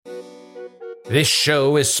This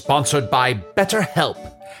show is sponsored by BetterHelp.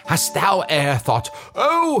 Hast thou e'er thought,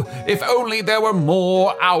 oh, if only there were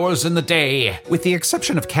more hours in the day? With the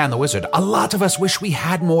exception of Can the Wizard, a lot of us wish we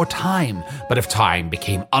had more time. But if time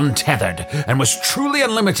became untethered and was truly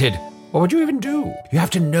unlimited, what would you even do? You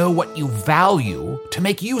have to know what you value to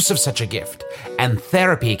make use of such a gift. And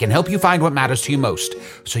therapy can help you find what matters to you most,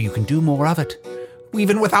 so you can do more of it,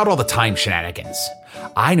 even without all the time shenanigans.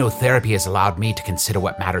 I know therapy has allowed me to consider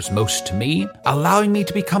what matters most to me, allowing me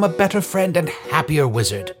to become a better friend and happier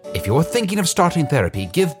wizard. If you're thinking of starting therapy,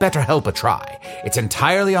 give BetterHelp a try. It's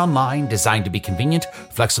entirely online, designed to be convenient,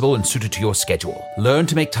 flexible, and suited to your schedule. Learn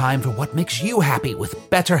to make time for what makes you happy with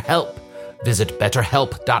BetterHelp. Visit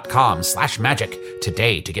betterhelp.com/magic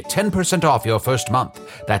today to get 10% off your first month.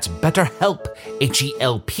 That's BetterHelp,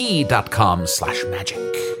 HELP.com/magic.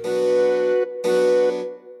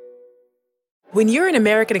 When you're an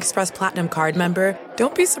American Express Platinum card member,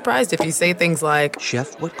 don't be surprised if you say things like,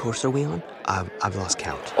 Chef, what course are we on? I've lost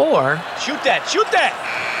count. Or, Shoot that!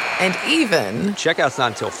 and even, Checkout's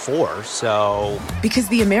not until 4, so... because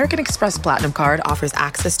the American Express Platinum Card offers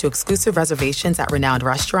access to exclusive reservations at renowned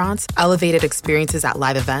restaurants, elevated experiences at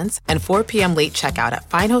live events, and 4 p.m. late checkout at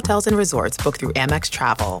fine hotels and resorts booked through Amex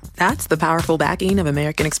Travel. That's the powerful backing of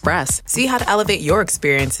American Express. See how to elevate your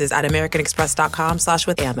experiences at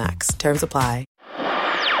americanexpress.com/withAmex. Terms apply.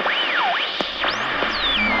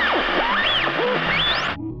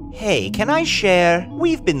 Hey, can I share?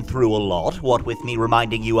 We've been through a lot, what with me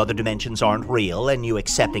reminding you other dimensions aren't real and you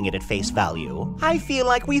accepting it at face value. I feel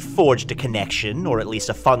like we've forged a connection, or at least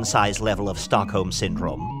a fun-sized level of Stockholm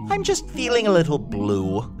Syndrome. I'm just feeling a little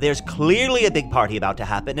blue. There's clearly a big party about to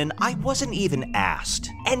happen and I wasn't even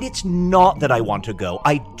asked. And it's not that I want to go,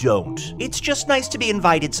 I don't. It's just nice to be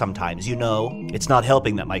invited sometimes, you know? It's not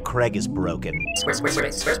helping that my Craig is broken.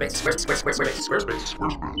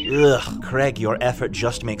 Ugh, Craig, your effort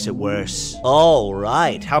just makes it worse. All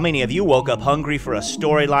right, how many of you woke up hungry for a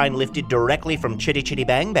storyline lifted directly from Chitty Chitty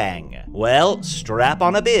Bang Bang? Well, strap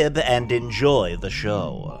on a bib and enjoy the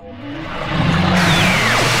show.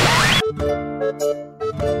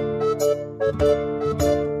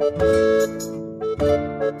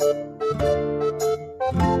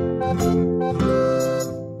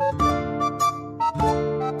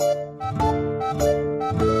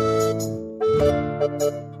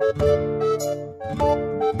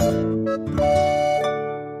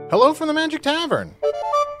 Hello from the Magic Tavern,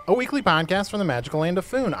 a weekly podcast from the magical land of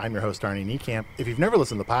Foon. I'm your host, Arnie Niekamp. If you've never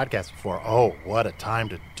listened to the podcast before, oh, what a time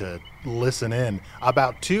to listen in.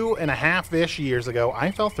 About 2.5-ish years ago,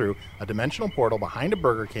 I fell through a dimensional portal behind a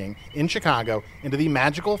Burger King in Chicago into the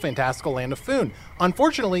magical, fantastical land of Foon.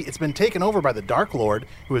 Unfortunately, it's been taken over by the Dark Lord,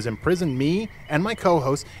 who has imprisoned me and my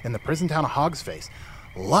co-host in the prison town of Hogsface.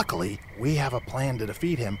 Luckily, we have a plan to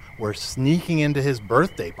defeat him. We're sneaking into his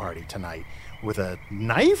birthday party tonight with a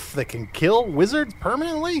knife that can kill wizards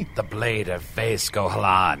permanently. The Blade of Vaisco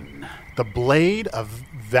Halan. The Blade of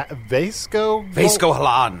Vaisco? Vaisco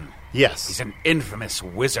Halan. Yes. He's an infamous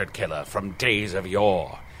wizard killer from days of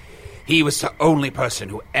yore. He was the only person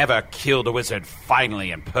who ever killed a wizard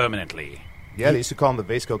finally and permanently. Yeah, they used to call him the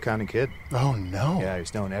Vaisco County Kid. Oh, no. Yeah,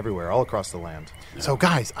 he's known everywhere, all across the land. So,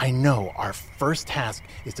 guys, I know our first task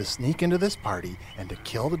is to sneak into this party and to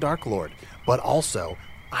kill the Dark Lord. But also,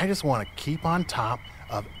 I just want to keep on top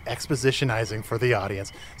of expositionizing for the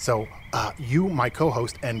audience. So, you, my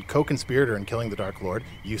co-host and co-conspirator in killing the Dark Lord,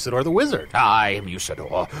 Usador the Wizard. I am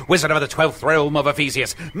Usador, wizard of the 12th realm of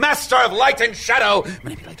Ephesius, master of light and shadow,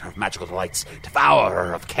 manipulator of magical delights,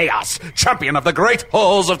 devourer of chaos, champion of the great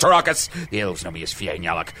halls of Tarakas. The elves know me as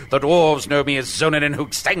Fiennyalak, the dwarves know me as Zonin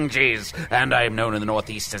Hookstanges, and I am known in the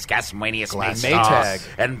northeast as Gasmanius Maytag.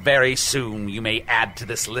 And very soon you may add to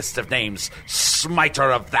this list of names,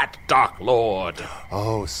 Smiter of that Dark Lord.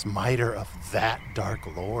 Oh, Smiter of that Dark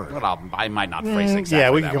Lord. Well, I might not phrase it exactly yeah,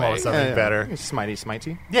 we that can come way. up with something better.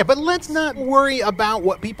 Smitey. Yeah, but let's not worry about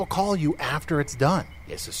what people call you after it's done.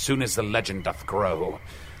 Yes, as soon as the legend doth grow,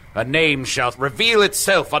 a name shall reveal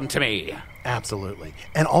itself unto me. Absolutely.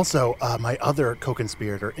 And also, my other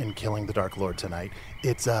co-conspirator in killing the Dark Lord tonight,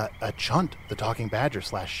 it's a Chunt, the talking badger /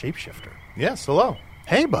 shapeshifter. Yes, hello.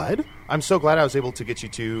 Hey, bud. I'm so glad I was able to get you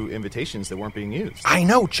 2 invitations that weren't being used. I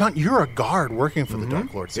know, Chunt, you're a guard working for the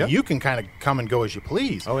Dark Lord, so you can kind of come and go as you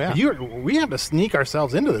please. Oh, yeah. We have to sneak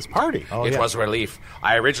ourselves into this party. Oh, It yeah. was a relief.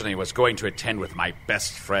 I originally was going to attend with my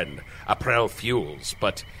best friend, April Fuels,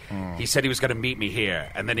 but he said he was going to meet me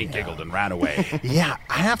here, and then he giggled and ran away. Yeah,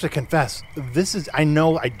 I have to confess, I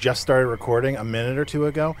know I just started recording a minute or two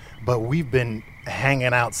ago, but we've been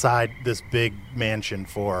hanging outside this big mansion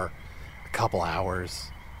for a couple hours.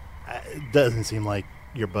 It doesn't seem like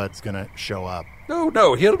your bud's gonna show up.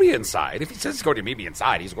 No, he'll be inside. If he says he's going to meet me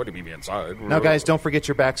inside, he's going to meet me inside. Now, guys, don't forget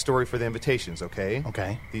your backstory for the invitations, okay?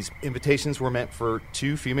 Okay. These invitations were meant for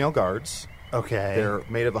 2 female guards. Okay. They're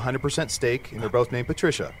made of 100% steak, and they're both named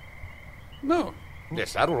Patricia. No.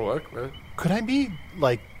 Yes, that'll work. Could I be,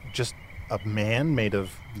 like, just a man made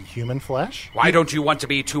of human flesh? Why don't you want to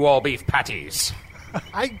be 2 all-beef patties?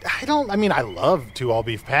 I love 2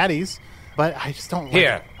 all-beef patties, but I just don't like...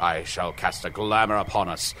 Here, I shall cast a glamour upon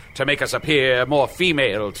us to make us appear more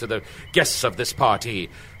female to the guests of this party.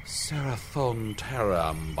 Serathon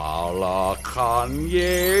Terambala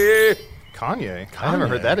Kanye. Kanye? I haven't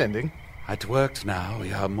heard that ending. It worked now.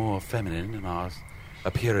 We are more feminine in our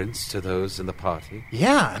appearance to those in the party.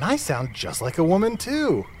 Yeah, and I sound just like a woman,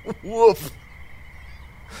 too. Woof.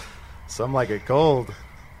 Some like it cold.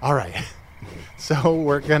 All right. So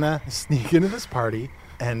we're gonna sneak into this party,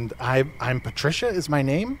 and I'm Patricia is my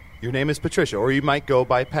name? Your name is Patricia, or you might go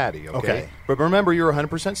by Patty, okay? Okay. But remember, you're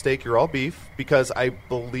 100% steak, you're all beef, because I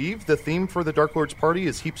believe the theme for the Dark Lord's party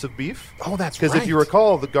is heaps of beef. Oh, that's right. Because if you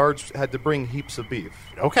recall, the guards had to bring heaps of beef.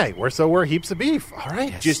 Okay, we're heaps of beef. All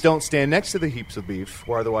right. Just don't stand next to the heaps of beef,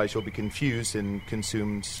 or otherwise you'll be confused and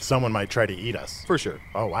consumed. Someone might try to eat us. For sure.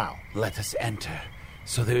 Oh, wow. Let us enter,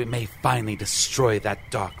 so that we may finally destroy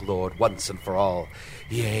that Dark Lord once and for all.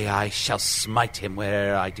 Yea, I shall smite him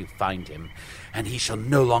where I do find him, and he shall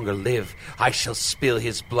no longer live. I shall spill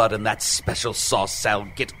his blood, and that special sauce shall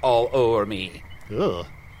get all over me. Ugh.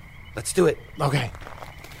 Let's do it. Okay.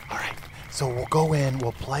 All right. So we'll go in,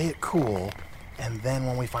 we'll play it cool, and then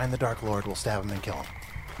when we find the Dark Lord, we'll stab him and kill him.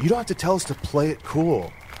 You don't have to tell us to play it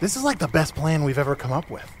cool. This is like the best plan we've ever come up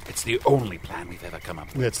with. It's the only plan we've ever come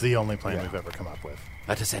up with. It's the only plan we've ever come up with.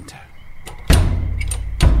 Let us enter.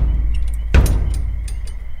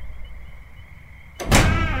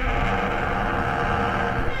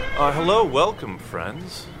 Hello, welcome,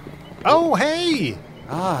 friends. Oh, hey!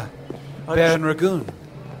 Baron Ragoon.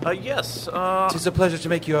 Yes, Tis a pleasure to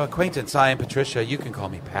make your acquaintance. I am Patricia. You can call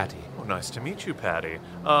me Patty. oh, nice to meet you, Patty.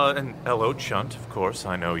 And hello, Chunt, of course,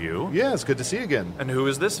 I know you. Yeah, it's good to see you again. And who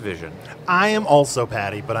is this vision? I am also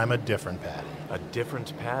Patty, but I'm a different Patty. A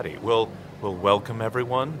different Patty. We'll welcome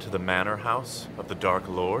everyone to the manor house of the Dark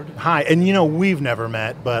Lord. Hi, and we've never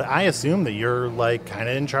met, but I assume that you're, like, kind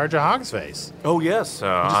of in charge of Hogsface. Oh, yes. You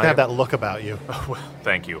just have that look about you. Oh, well,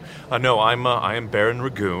 thank you. No, I am Baron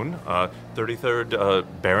Ragoon, 33rd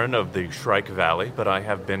Baron of the Shrike Valley, but I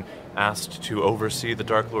have been asked to oversee the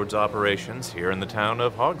Dark Lord's operations here in the town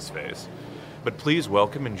of Hogsface. But please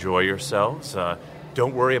welcome, enjoy yourselves.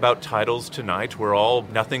 Don't worry about titles tonight. We're all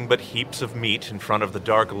nothing but heaps of meat in front of the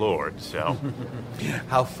Dark Lord, so...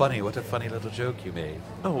 How funny. What a funny little joke you made.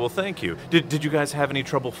 Oh, well, thank you. Did you guys have any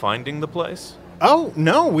trouble finding the place? Oh,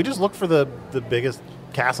 no, we just looked for the biggest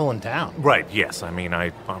castle in town. Right, yes. I mean,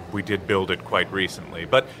 we did build it quite recently.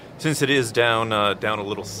 But since it is down a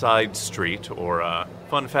little side street, or,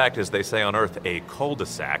 fun fact, as they say on Earth, a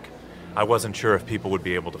cul-de-sac, I wasn't sure if people would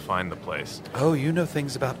be able to find the place. Oh, you know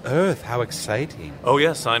things about Earth. How exciting. Oh,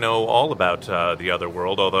 yes, I know all about the other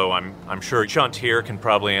world, although I'm sure Chunt here can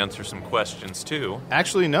probably answer some questions, too.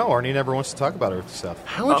 Actually, no. Arnie never wants to talk about Earth stuff.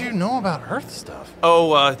 How would you know about Earth stuff?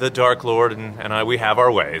 Oh, the Dark Lord and I, we have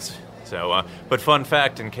our ways. So, but fun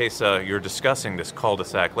fact, in case you're discussing this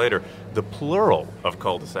cul-de-sac later, the plural of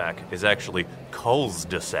cul-de-sac is actually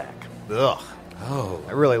culs-de-sac. Ugh. Oh.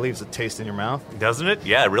 That really leaves a taste in your mouth. Doesn't it?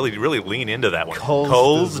 Yeah, really lean into that one.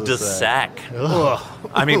 Culs-de-sac. Ugh.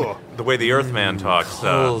 I mean, the way the Earthman talks.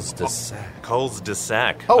 Culs-de-sac.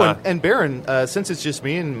 Culs-de-sac. Oh, and Baron, since it's just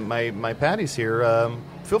me and my Patties here,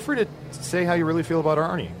 feel free to say how you really feel about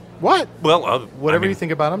Arnie. What? Well, Whatever you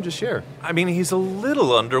think about him, just share. I mean, he's a little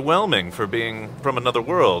underwhelming for being from another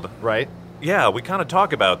world. Right? Yeah, we kind of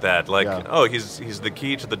talk about that. Like, Yeah. oh, he's the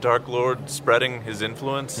key to the Dark Lord spreading his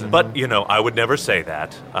influence. But, I would never say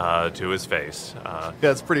that to his face. Yeah,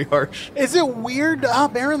 it's pretty harsh. Is it weird,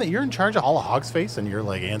 Baron, that you're in charge of all of Hogsface and you're,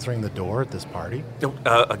 like, answering the door at this party?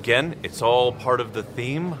 Again, it's all part of the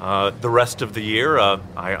theme. The rest of the year,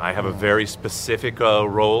 I have a very specific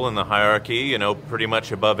role in the hierarchy, pretty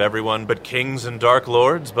much above everyone but kings and Dark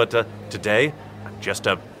Lords. But today, I'm just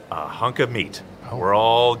a hunk of meat. We're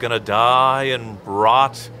all gonna die and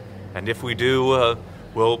rot, and if we do,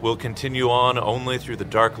 we'll continue on only through the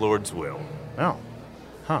Dark Lord's will. Oh.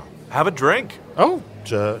 Huh. Have a drink. Oh,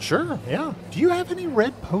 sure, yeah. Do you have any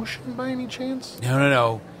red potion by any chance?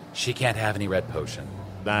 No. She can't have any red potion.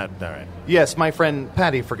 All right. Yes, my friend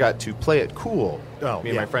Patty forgot to play it cool. Oh, Me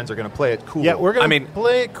and yeah. my friends are going to play it cool. Yeah, we're going to to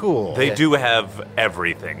play it cool. They do have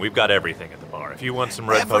everything. We've got everything at the bar. If you want some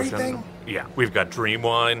red Everything? potion, yeah, we've got dream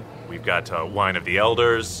wine. We've got wine of the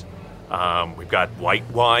elders. We've got white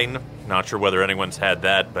wine. Not sure whether anyone's had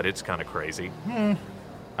that, but it's kind of crazy.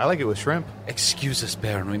 I like it with shrimp. Excuse us,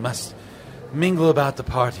 Baron. We must mingle about the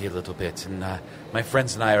party a little bit, and my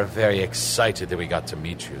friends and I are very excited that we got to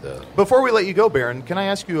meet you, though. Before we let you go, Baron, can I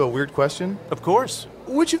ask you a weird question? Of course.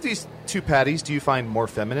 Which of these two patties do you find more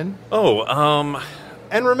feminine?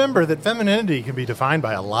 And remember that femininity can be defined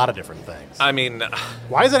by a lot of different things. I mean,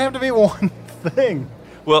 Why does it have to be one thing?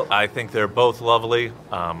 well, I think they're both lovely.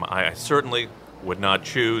 I certainly would not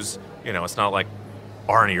choose, it's not like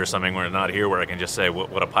Arnie or something where not here where I can just say,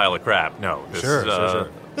 what a pile of crap. No. Sure.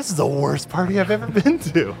 This is the worst party I've ever been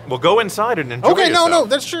to. Well, go inside and enjoy Okay, yourself. no,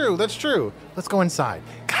 that's true. Let's go inside.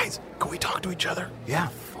 Guys, can we talk to each other? Yeah,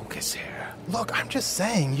 focus here. Look, I'm just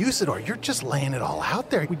saying, Usador, you're just laying it all out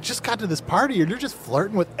there. We just got to this party and you're just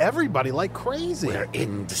flirting with everybody like crazy. We're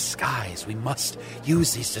in disguise. We must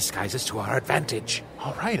use these disguises to our advantage.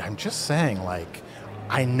 All right, I'm just saying,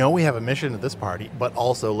 I know we have a mission at this party, but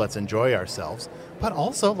also let's enjoy ourselves. But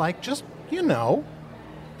also, just,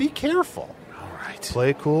 be careful. All right. Play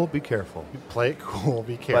it cool, be careful. Play it cool,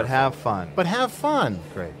 be careful. But have fun. But have fun.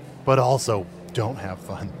 Great. But also, don't have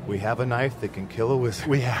fun. We have a knife that can kill a wizard.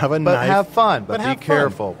 We have a But knife. have fun, but have be fun.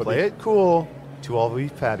 careful. But Play be- it cool. To all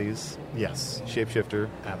these patties, Yes, shapeshifter,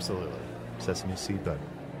 absolutely. sesame seed bud.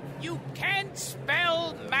 You can't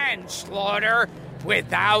spell manslaughter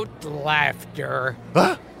without laughter.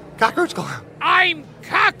 Cockroach Clown. I'm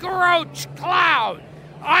Cockroach Clown,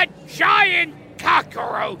 a giant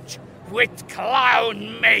cockroach with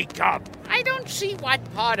clown makeup. I don't see what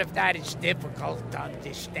part of that is difficult to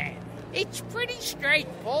understand. It's pretty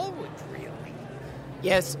straightforward, really.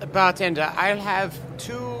 Yes, bartender, I'll have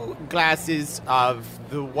 2 glasses of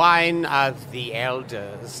the wine of the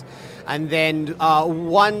elders, and then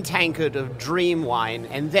 1 tankard of dream wine,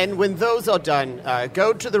 and then when those are done,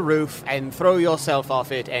 go to the roof and throw yourself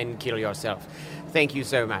off it and kill yourself. Thank you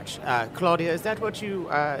so much. Claudia, is that what you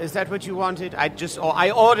wanted?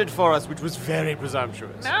 I ordered for us, which was very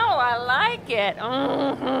presumptuous. No, I like it.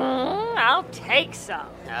 I'll take some.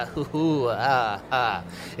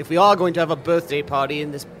 If we are going to have a birthday party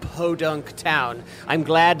in this podunk town, I'm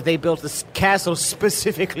glad they built this castle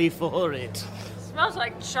specifically for it. Smells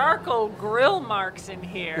like charcoal grill marks in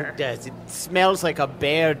here. It does. It smells like a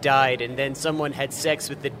bear died and then someone had sex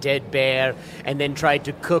with the dead bear and then tried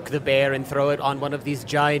to cook the bear and throw it on one of these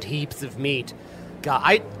giant heaps of meat.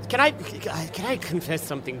 God, can I confess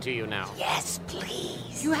something to you now? Yes,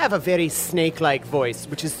 please. You have a very snake-like voice,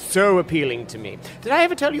 which is so appealing to me. Did I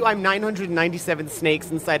ever tell you I'm 997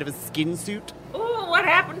 snakes inside of a skin suit? Ooh, what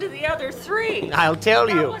happened to the other 3? I'll tell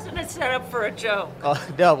That you. wasn't a setup for a joke. Oh,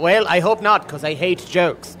 no, well, I hope not, because I hate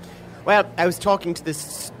jokes. Well, I was talking to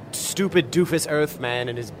this stupid doofus Earthman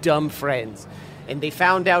and his dumb friends, and they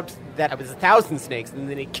found out that I was 1,000 snakes, and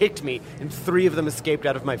then they kicked me, and 3 of them escaped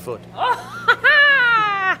out of my foot.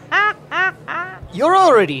 You're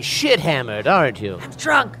already shit-hammered, aren't you? I'm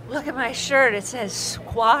drunk. Look at my shirt. It says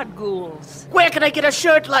Squad Ghouls. Where can I get a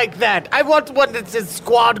shirt like that? I want one that says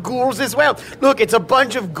Squad Ghouls as well. Look, it's a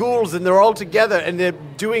bunch of ghouls, and they're all together, and they're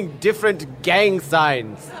doing different gang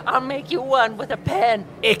signs. I'll make you one with a pen.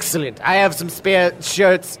 Excellent. I have some spare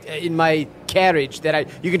shirts in my carriage that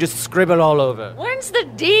you can just scribble all over. When's the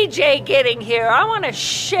DJ getting here? I want to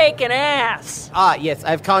shake an ass. Ah, yes,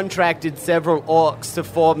 I've contracted several orcs to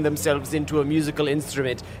form themselves into a musical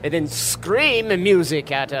instrument and then scream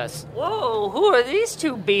music at us. Whoa, who are these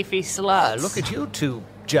 2 beefy sluts? Look at you 2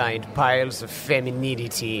 giant piles of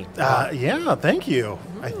femininity. Yeah, thank you,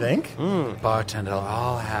 I think. Bartender,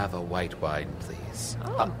 I'll have a white wine, please.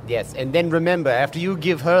 Yes, and then remember, after you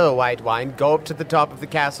give her a white wine, go up to the top of the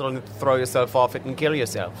castle and throw yourself off it and kill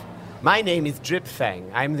yourself. My name is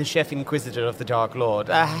Dripfang. I'm the Chef Inquisitor of the Dark Lord.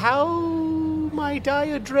 How might I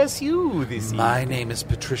address you this evening? My name is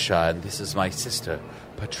Patricia, and this is my sister,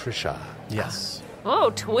 Patricia. Yes.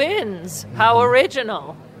 Oh, twins. How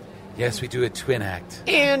original. Yes, we do a twin act.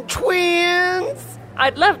 And twins!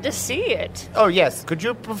 I'd love to see it. Oh, yes. Could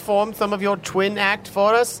you perform some of your twin act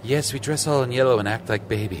for us? Yes, we dress all in yellow and act like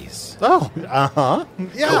babies. Oh, uh-huh.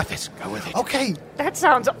 Yeah. Go with it. Go with it. Okay. That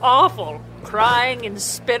sounds awful. Crying and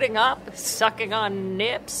spitting up, sucking on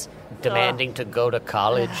nips. Demanding to go to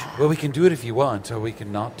college. Well, we can do it if you want, or we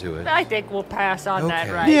can not do it. I think we'll pass on that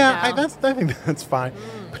Okay. right Yeah, now. I think that's fine.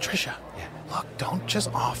 Patricia, Look, don't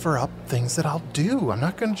just offer up things that I'll do. I'm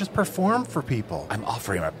not going to just perform for people. I'm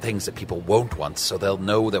offering up things that people won't want, so they'll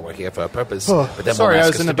know that we're here for a purpose. Oh, but then Sorry, won't I ask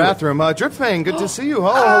was us in the to do it. bathroom. Dripfang, good to see you.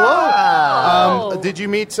 Hello. Did you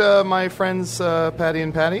meet my friends Patty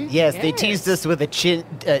and Patty? Yes, they teased us with a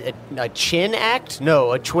chin act.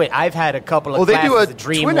 No, a twin. I've had a couple of. Well, they do a classes of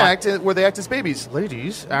dream twin wa- act where they act as babies.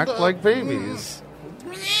 Ladies, act like babies.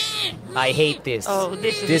 I hate this. Oh,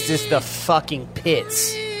 This is the fucking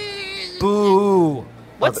pits. Boo.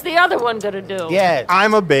 What's the other one gonna do? Yeah.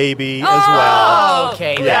 I'm a baby as well.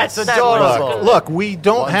 Okay, good. that's That adorable. was good. Look, we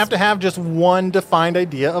don't have to have just one defined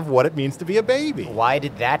idea of what it means to be a baby. Why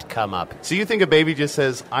did that come up? So you think a baby just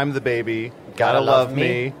says, "I'm the baby, gotta love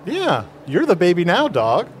me"? Yeah, you're the baby now,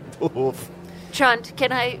 dog. Oof. Chunt,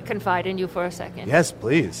 can I confide in you for a second? Yes,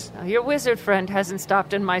 please. Now, your wizard friend hasn't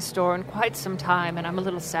stopped in my store in quite some time, and I'm a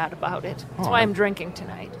little sad about it. That's why I'm drinking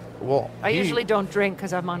tonight. Well, I usually don't drink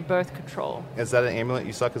because I'm on birth control. Is that an amulet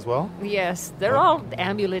you suck as well? Yes, they're all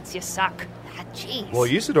amulets you suck. Ah, jeez. Well,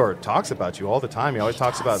 Usador talks about you all the time. He always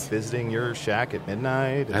talks does. about visiting your shack at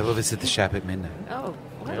midnight. I will visit the shop at midnight. Oh,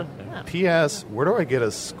 well, yeah. P.S. Where do I get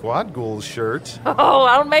a Squad Ghouls shirt? Oh,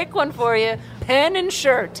 I'll make one for you. Pen and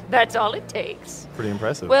shirt. That's all it takes. Pretty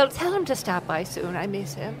impressive. Well, tell him to stop by soon. I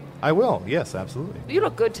miss him. I will. Yes, absolutely. You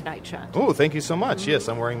look good tonight, Chunt. Oh, thank you so much. Yes,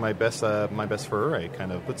 I'm wearing my best fur. I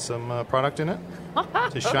kind of put some product in it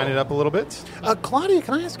to shine it up a little bit. Claudia,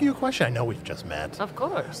 can I ask you a question? I know we've just met. Of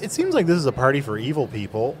course. It seems like this is a party for evil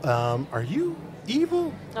people. Are you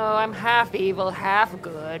evil? Oh, I'm half evil, half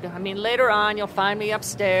good. I mean, later on, you'll find me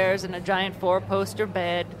upstairs in a giant four-poster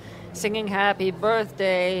bed, singing happy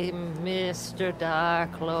birthday, Mr.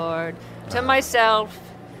 Dark Lord, to myself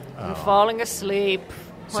and falling asleep.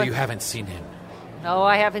 So you haven't seen him? No,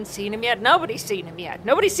 I haven't seen him yet. Nobody's seen him yet.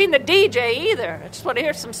 Nobody's seen the DJ either. I just want to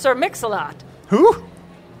hear some Sir Mix-a-Lot. Who?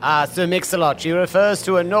 Sir Mix-a-Lot. She refers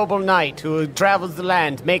to a noble knight who travels the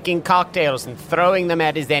land making cocktails and throwing them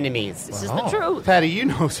at his enemies. This is the truth. Patty, you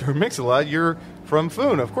know Sir Mix-a-Lot. You're from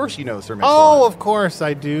Foon. Of course you know Sir Mix-a-Lot. Oh, of course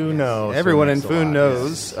I do know. Sir Everyone in Mix-a-Lot, Foon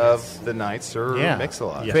knows yes. of the knight Sir Yeah.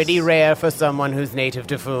 Mix-a-Lot. Yes. Pretty rare for someone who's native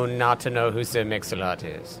to Foon not to know who Sir Mix-a-Lot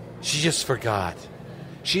is. She just forgot.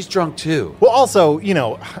 She's drunk too. Well, also,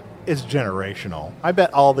 it's generational. I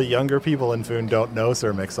bet all the younger people in Foon don't know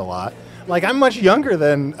Sir Mix-a-Lot. Like, I'm much younger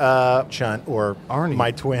than Chunt or Arnie.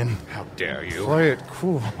 my twin. How dare you? Play it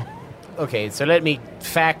cool. Okay, so let me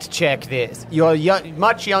fact check this. You're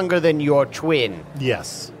much younger than your twin.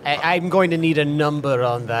 Yes. I'm going to need a number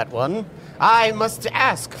on that one. I must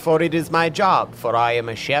ask, for it is my job, for I am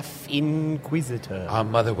a chef inquisitor. Our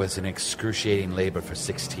mother was in excruciating labor for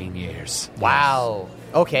 16 years. Wow.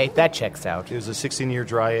 Okay, that checks out. It was a 16-year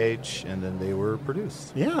dry age, and then they were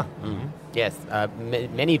produced. Yeah. Yes,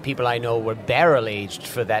 many people I know were barrel-aged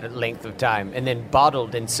for that length of time, and then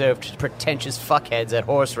bottled and served to pretentious fuckheads at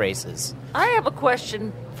horse races. I have a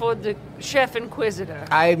question for the Chef Inquisitor.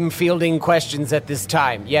 I'm fielding questions at this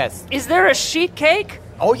time, yes. Is there a sheet cake?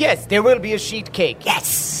 Oh, yes, there will be a sheet cake.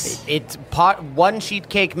 Yes! It's one sheet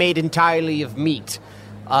cake made entirely of meat,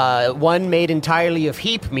 one made entirely of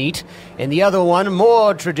heap meat, and the other one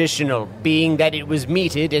more traditional, being that it was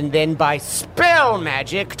meated and then by spell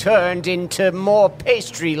magic turned into more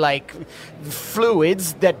pastry-like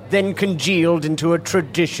fluids that then congealed into a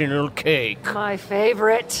traditional cake. My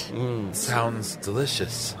favorite. Sounds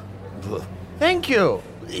delicious. Ugh. Thank you.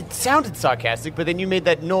 It sounded sarcastic, but then you made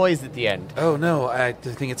that noise at the end. Oh, no, I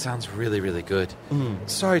think it sounds really, really good.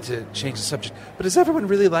 Sorry to change the subject, but does everyone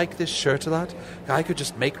really like this shirt a lot? I could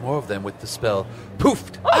just make more of them with the spell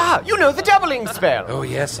Poofed. Ah, you know the doubling spell. Oh,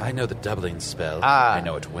 yes, I know the doubling spell. Ah. I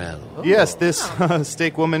know it well. Yes, this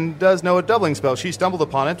steak woman does know a doubling spell. She stumbled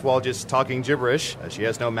upon it while just talking gibberish. She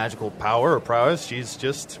has no magical power or prowess. She's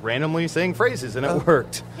just randomly saying phrases, and it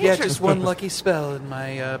worked. Yeah, just one lucky spell in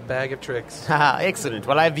my bag of tricks. Haha, excellent.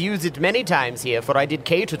 Well, I've used it many times here, for I did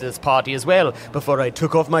cater this party as well, before I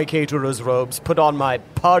took off my caterer's robes, put on my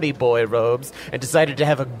party boy robes, and decided to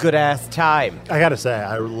have a good-ass time. I gotta say,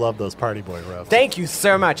 I love those party boy robes. Thank you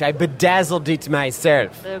so much. I bedazzled it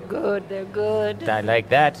myself. They're good, they're good. I like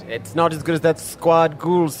that. It's not as good as that Squad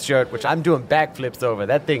Ghouls shirt, which I'm doing backflips over.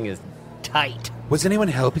 That thing is tight. Was anyone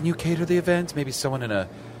helping you cater the event? Maybe someone in a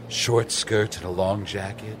short skirt and a long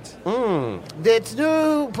jacket? At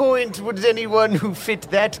no point would anyone who fit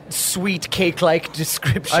that sweet cake-like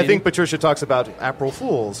description. I think Patricia talks about April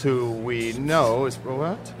Fools, who we know is...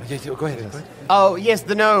 What? Yeah, go ahead. Oh, yes,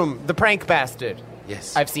 the gnome, the prank bastard.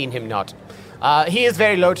 Yes. I've seen him not. He is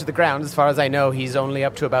very low to the ground. As far as I know, he's only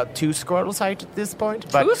up to about 2 squirrels height at this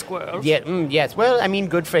point. But 2 squirrels? Yeah, yes. Well, I mean,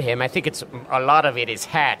 good for him. I think it's a lot of it is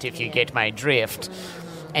hat, if you get my drift.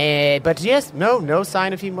 But yes, no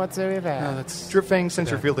sign of him whatsoever. Dripfang, since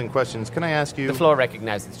you're fielding questions, can I ask you, The floor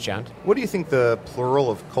recognizes chant. what do you think the plural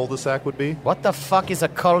of cul-de-sac would be? What the fuck is a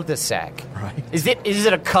cul-de-sac? Right. Is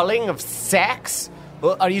it a culling of sacks?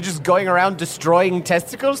 Well, are you just going around destroying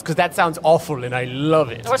testicles? Because that sounds awful and I love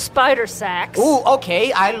it. Or spider sacks. Ooh,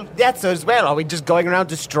 okay, that's as well. Are we just going around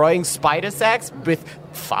destroying spider sacks with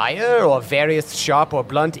fire or various sharp or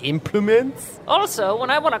blunt implements? Also, when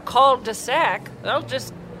I want to call to sack, I'll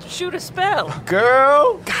just shoot a spell.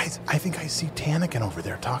 Girl? Guys, I think I see Tanakin over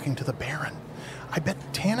there talking to the Baron. I bet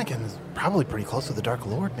Tanakin is probably pretty close to the Dark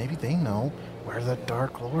Lord. Maybe they know where the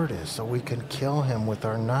Dark Lord is, so we can kill him with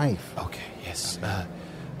our knife. Okay, yes.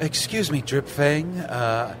 Excuse me, Dripfang.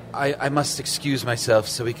 I must excuse myself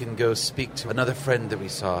so we can go speak to another friend that we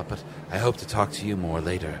saw, but I hope to talk to you more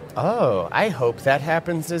later. Oh, I hope that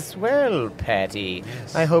happens as well, Patty.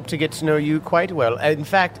 Yes. I hope to get to know you quite well. In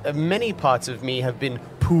fact, many parts of me have been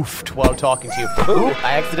poofed while talking to you. Ooh,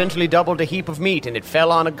 I accidentally doubled a heap of meat and it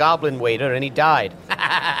fell on a goblin waiter and he died.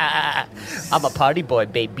 I'm a party boy,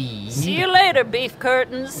 baby. See you later, beef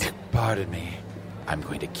curtains. Pardon me. I'm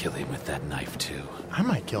going to kill him with that knife, too. I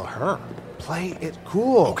might kill her. Play it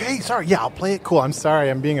cool. Okay, sorry. Yeah, I'll play it cool. I'm sorry.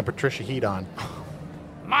 I'm being a Patricia Heat on.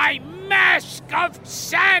 My mask of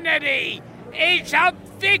sanity is a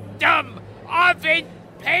victim of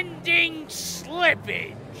impending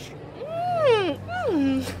slippage.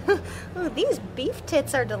 Ooh, these beef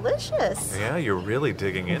tits are delicious. Yeah, you're really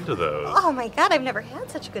digging into those. Oh my god, I've never had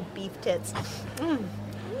such good beef tits.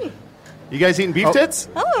 You guys eating beef tits?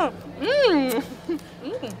 Oh,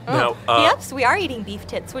 Now, yes, we are eating beef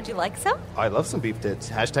tits. Would you like some? I love some beef tits.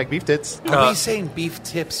 Hashtag beef tits. Are we saying beef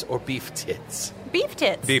tips or beef tits? Beef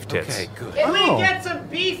tits. beef tits. Okay, good. Can we get some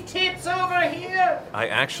beef tits over here? I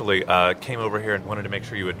actually came over here and wanted to make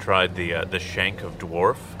sure you had tried the shank of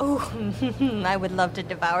dwarf. Oh, I would love to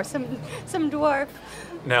devour some dwarf.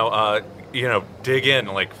 Now, dig in,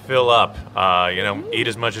 like fill up. Eat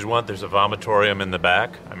as much as you want. There's a vomitorium in the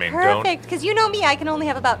back. I mean, Perfect, because you know me, I can only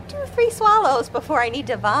have about 2 or 3 swallows before I need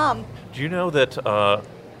to vom. Do you know that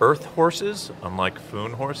earth horses, unlike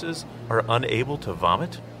foon horses, are unable to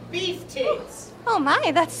vomit? Beef tits. Oh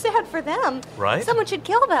my, that's sad for them. Right? Someone should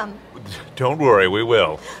kill them. Don't worry, we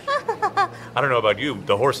will. I don't know about you.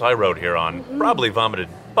 The horse I rode here on probably vomited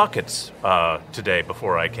buckets today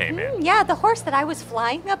before I came in. Yeah, the horse that I was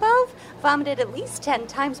flying above vomited at least 10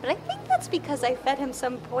 times, but I think that's because I fed him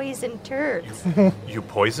some poisoned turds. You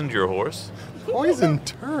poisoned your horse? Poison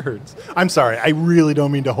turds. I'm sorry. I really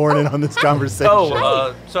don't mean to horn in on this conversation.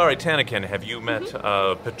 Sorry, Tanakin. Have you met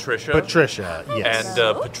Patricia? Patricia, yes.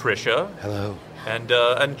 And Patricia. Hello.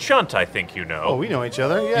 And Chunt, I think you know. Oh, we know each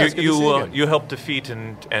other. Yeah, it's good to see you again. You helped defeat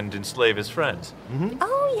and enslave his friends.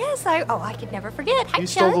 Oh, yes, I could never forget. Hi, You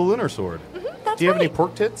stole the Chunt. lunar sword. That's Do you have any right.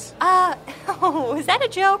 pork tits? Oh, is that a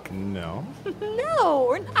joke? No.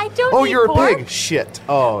 No, I don't Oh, eat you're pork. a pig. Shit.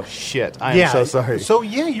 Oh, shit. I am so sorry. So,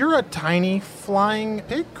 yeah, you're a tiny flying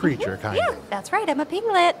pig creature, kind Yeah, of. that's right, I'm a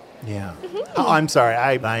piglet. Yeah. Oh, I'm sorry.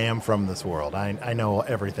 I am from this world. I know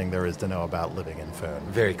everything there is to know about living in Foon.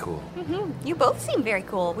 Very cool. You both seem very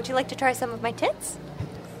cool. Would you like to try some of my tits?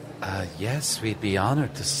 Yes, we'd be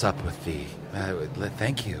honored to sup with thee.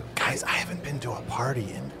 Thank you. Guys, I haven't been to a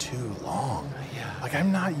party in too long. Yeah. Like,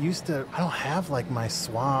 I'm not used to... I don't have, like, my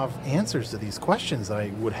suave answers to these questions that I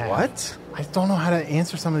would have. What? I don't know how to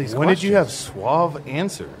answer some of these When questions. did you have suave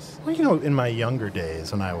answers? Well, you know, in my younger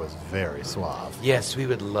days when I was very suave. Yes, we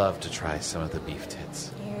would love to try some of the beef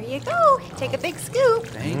tits. Here you go. Take a big scoop.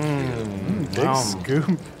 Thank you. Big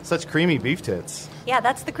scoop. Such creamy beef tits. Yeah,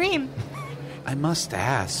 that's the cream. I must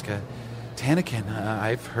ask, Tanakin,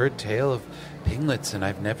 I've heard tale of pinglets, and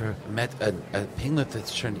I've never met a pinglet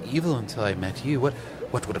that's turned evil until I met you. What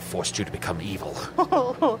would have forced you to become evil?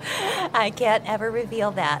 Oh, I can't ever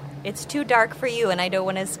reveal that. It's too dark for you, and I don't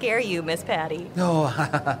want to scare you, Miss Patty. No,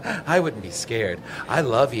 I wouldn't be scared. I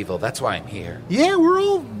love evil. That's why I'm here. Yeah, we're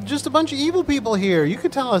all just a bunch of evil people here. You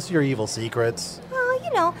could tell us your evil secrets. Well,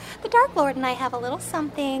 you know, the Dark Lord and I have a little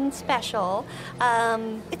something special.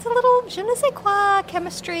 It's a little je ne sais quoi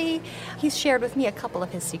chemistry. He's shared with me a couple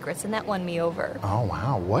of his secrets, and that won me over. Oh,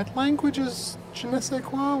 wow. What language is je ne sais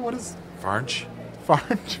quoi? What is Farnch?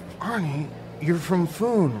 Farnch? Arnie, you're from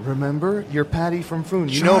Foon, remember? You're Patty from Foon.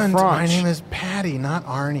 You Chunt, know French. my name is Patty, not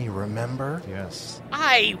Arnie, remember? Yes.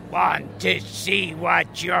 I want to see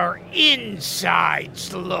what your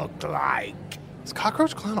insides look like. Is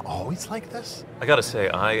Cockroach Clown always like this? I gotta say,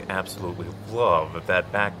 I absolutely love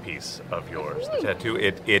that back piece of yours. The tattoo,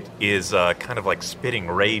 it is kind of like spitting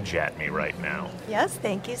rage at me right now. Yes,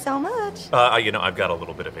 thank you so much. I've got a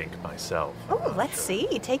little bit of ink myself. Oh, let's see.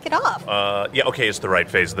 Take it off. Yeah, okay, it's the right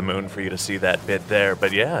phase of the moon for you to see that bit there,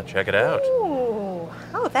 but yeah, check it out. Ooh.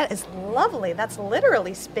 Oh, that is lovely. That's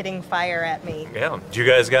literally spitting fire at me. Yeah, do you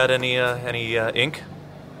guys got any ink?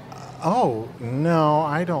 Oh, no,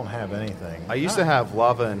 I don't have anything. I used to have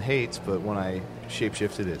lava and hate, but when I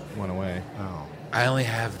shapeshifted, it went away. Oh. I only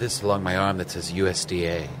have this along my arm that says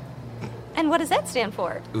USDA. And what does that stand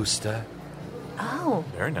for? Usta. Oh.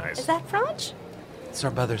 Very nice. Is that French? It's our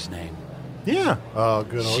mother's name. Yeah. Oh,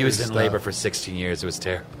 good old She was in Usta. labor for 16 years. It was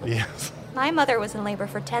terrible. Yes. My mother was in labor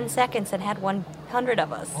for 10 seconds and had 100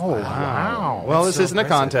 of us. Oh, wow. Well, That's this so isn't a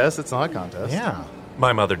impressive. contest. It's not a contest. Yeah.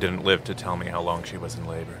 My mother didn't live to tell me how long she was in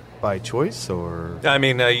labor. By choice or... I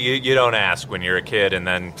mean, you don't ask when you're a kid, and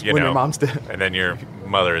then, you When know... your mom's dead. And then your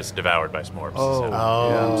mother is devoured by smorps. Oh, so.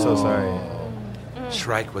 yeah, I'm so sorry.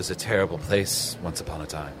 Shrike was a terrible place once upon a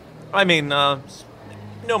time. I mean, no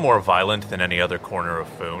more violent than any other corner of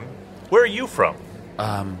Foon. Where are you from?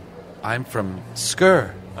 I'm from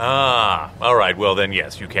Skur. Ah, all right. Well, then,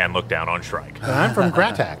 yes, you can look down on Shrike. And I'm from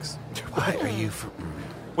Gratax. Why are you from...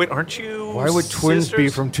 Wait, aren't you Why would twins be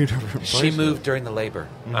sisters? from two different places? She moved during the labor.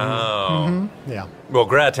 Oh. Yeah. Well,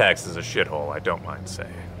 Gratax is a shithole, I don't mind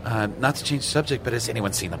saying. Not to change the subject, but has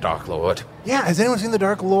anyone seen the Dark Lord? Yeah, has anyone seen the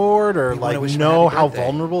Dark Lord or, We wanna like, wish him a know happy how birthday.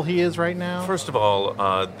 vulnerable he is right now? First of all,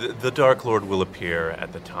 the Dark Lord will appear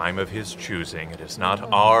at the time of his choosing. It is not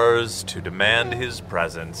ours to demand his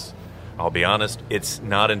presence. I'll be honest, it's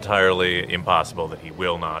not entirely impossible that he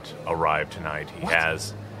will not arrive tonight. He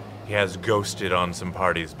has ghosted on some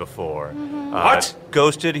parties before. What?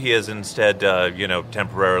 Ghosted? He has instead,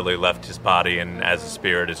 temporarily left his body, and as a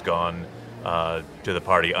spirit is gone to the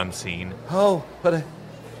party unseen. Oh,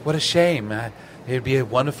 what a shame. It'd be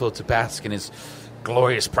wonderful to bask in his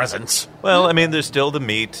glorious presence. Well, I mean, there's still the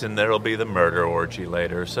meat, and there'll be the murder orgy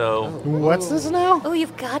later, so... What's this now? Oh,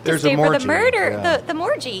 you've got to There's stay a for the morgy, murder. yeah. The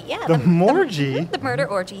morgy, yeah. The morgy? The murder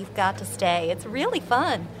orgy, you've got to stay. It's really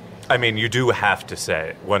fun. I mean, you do have to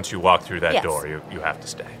say, once you walk through that Yes. door, you have to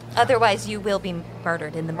stay. Otherwise, you will be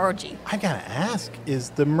murdered in the morgy. I gotta ask,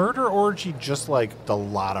 is the murder orgy just like a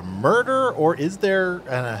lot of murder, or is there,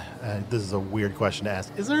 this is a weird question to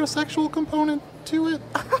ask, is there a sexual component to it?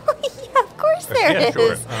 Yeah, of course there is. Yeah,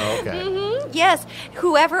 sure. Oh, okay. Mhm, yes,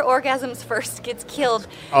 whoever orgasms first gets killed.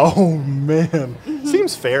 Oh, man.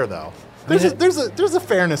 Seems fair, though. There's a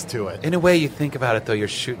fairness to it. In a way, you think about it, though, you're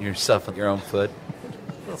shooting yourself in your own foot.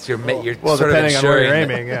 So you're Well, sort of depending on where ensuring you're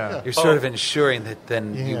that- aiming, yeah. You're sort of ensuring that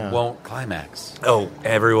then you Yeah. won't climax. Oh,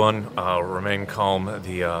 everyone, remain calm.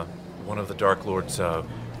 The one of the Dark Lord's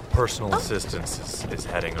personal assistants is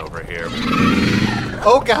heading over here.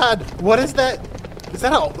 Oh, God. What is that? Is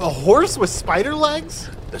that a horse with spider legs?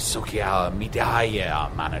 The Sokia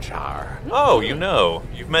Midaya manager. Oh,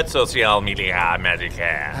 you've met Social Media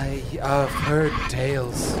Magica. I've heard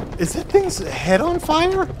tales. Is that thing's head on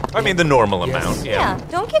fire? I mean, the normal Yes. amount, Yeah,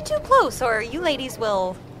 don't get too close, or you ladies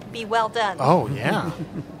will be well done. Oh, yeah.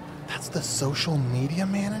 That's the social media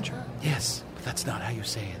manager? Yes, but that's not how you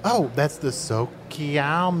say it. Oh, that's the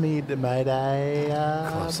Sokiao Media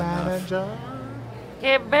Close enough. manager.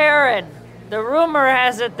 Hey, Baron, the rumor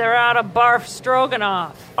has it they're out of barf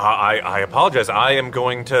stroganoff. I apologize. I am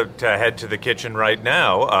going to head to the kitchen right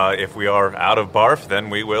now. If we are out of barf, then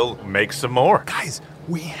we will make some more. Guys,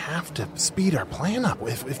 we have to speed our plan up.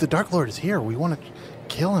 If the Dark Lord is here, we want to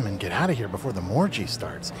kill him and get out of here before the morgy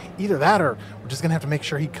starts. Either that or we're just going to have to make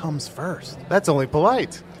sure he comes first. That's only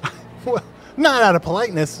polite. Well, not out of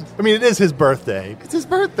politeness. I mean, it is his birthday. It's his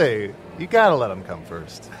birthday. You gotta let him come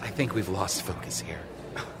first. I think we've lost focus here.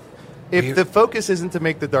 If the focus isn't to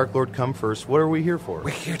make the Dark Lord come first, what are we here for? We're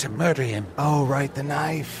here to murder him. Oh, right, the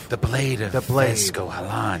knife. The blade of The blade. Vesco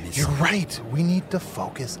Halan is... You're right. We need to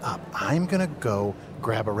focus up. I'm going to go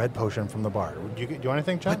grab a red potion from the bar. Do you want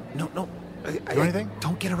anything, Chunt? No. Do you want anything?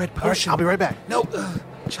 Don't get a red All right, potion. I'll be right back. No,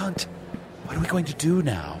 Chunt, what are we going to do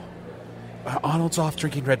now? Arnold's off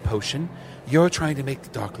drinking red potion. You're trying to make the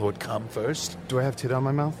Dark Lord come first. Do I have tit on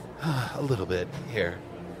my mouth? A little bit. Here.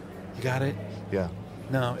 You got it? Yeah.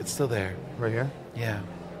 No, it's still there. Right here? Yeah.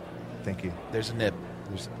 Thank you. There's a nip.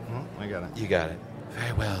 I got it. You got it.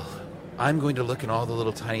 Very well. I'm going to look in all the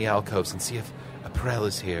little tiny alcoves and see if April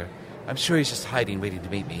is here. I'm sure he's just hiding, waiting to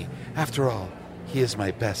meet me. After all, he is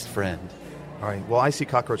my best friend. All right. Well, I see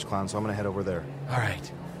Cockroach Clown, so I'm going to head over there. All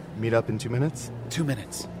right. Meet up in 2 minutes? 2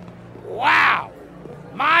 minutes. Wow!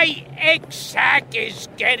 My egg sack is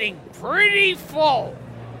getting pretty full.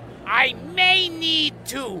 I may need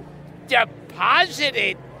to deposit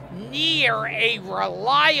it near a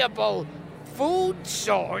reliable food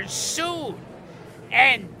source soon.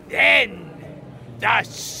 And then the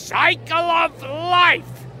cycle of life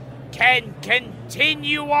can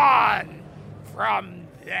continue on from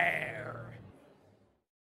there.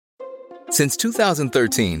 Since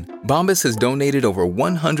 2013, Bombas has donated over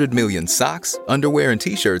 100 million socks, underwear, and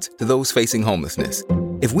T-shirts to those facing homelessness.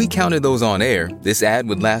 If we counted those on air, this ad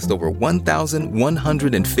would last over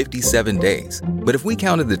 1,157 days. But if we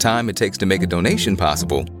counted the time it takes to make a donation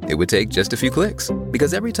possible, it would take just a few clicks.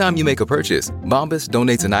 Because every time you make a purchase, Bombas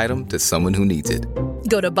donates an item to someone who needs it.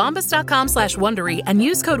 Go to bombas.com/Wondery and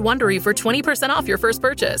use code WONDERY for 20% off your first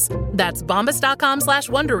purchase. That's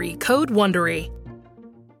bombas.com/Wondery, code WONDERY.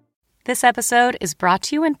 This episode is brought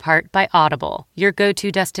to you in part by Audible, your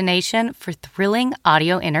go-to destination for thrilling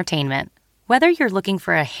audio entertainment. Whether you're looking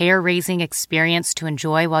for a hair-raising experience to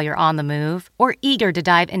enjoy while you're on the move or eager to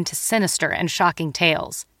dive into sinister and shocking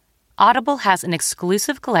tales, Audible has an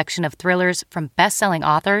exclusive collection of thrillers from best-selling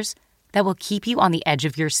authors that will keep you on the edge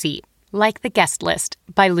of your seat, like The Guest List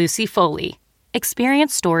by Lucy Foley.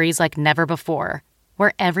 Experience stories like never before,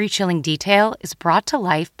 where every chilling detail is brought to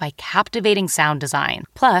life by captivating sound design.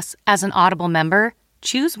 Plus, as an Audible member,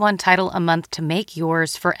 choose one title a month to make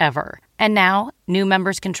yours forever. And now, new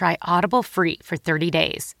members can try Audible free for 30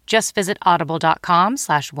 days. Just visit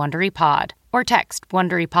audible.com/WonderyPod or text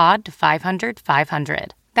WonderyPod to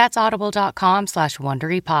 500-500. That's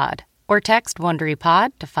audible.com/WonderyPod or text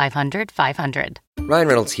WonderyPod to 500-500. Ryan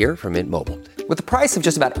Reynolds here from Mint Mobile. With the price of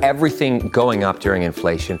just about everything going up during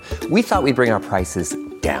inflation, we thought we'd bring our prices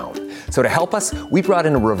down. So to help us, we brought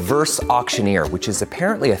in a reverse auctioneer, which is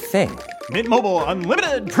apparently a thing. Mint Mobile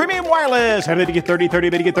Unlimited Premium Wireless. How to get 30,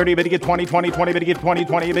 30, bit to get 30, bit to get 20, 20, 20, bit to get 20,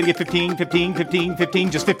 20, bit to get 15, 15, 15,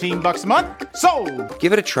 15, just $15 a month? Sold!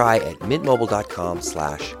 Give it a try at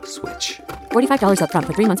mintmobile.com/switch. $45 up front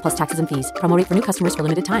for 3 months plus taxes and fees. Promo rate for new customers for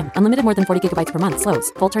limited time. Unlimited more than 40 gigabytes per month.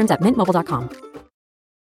 Slows full terms at mintmobile.com.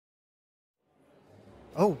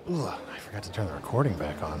 Oh, I forgot to turn the recording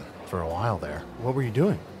back on for a while there. What were you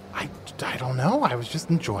doing? I don't know. I was just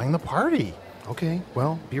enjoying the party. Okay,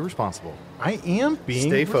 well, be responsible. I am being...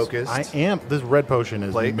 Stay focused. I am. This red potion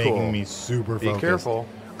is Play making cool. me super focused. Be careful.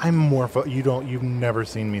 I'm more you've never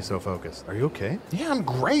seen me so focused. Are you okay? Yeah, I'm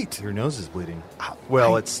great. Your nose is bleeding.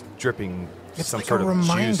 Well, it's dripping some like sort a of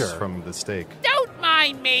reminder. juice from the steak. Don't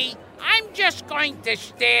mind me. I'm just going to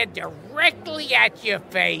stare directly at your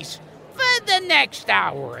face for the next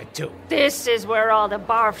hour or two. This is where all the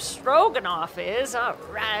barf stroganoff is, all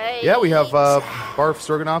right. Yeah, we have barf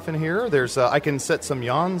stroganoff in here. There's I can set some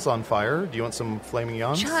yawns on fire. Do you want some flaming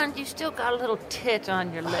yawns? John, you still got a little tit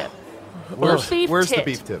on your lip. Where's the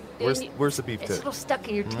beef tip? Where's the beef It's tip? a little stuck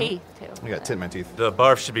in your teeth, too. I got tit in my teeth. The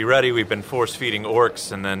barf should be ready. We've been force-feeding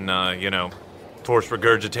orcs and then, force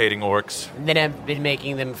regurgitating orcs. And then I've been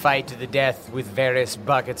making them fight to the death with various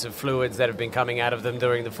buckets of fluids that have been coming out of them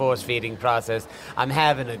during the force feeding process. I'm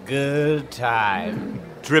having a good time.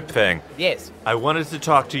 Dripfang. Yes. I wanted to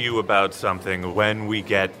talk to you about something when we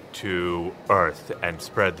get to Earth and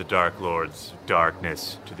spread the Dark Lord's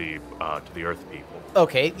darkness to the Earth people.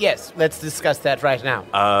 Okay, yes, let's discuss that right now.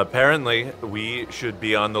 Apparently, we should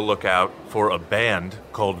be on the lookout for a band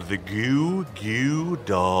called the Goo Goo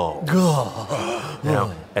Dolls.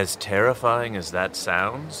 Now, as terrifying as that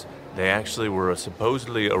sounds, they actually were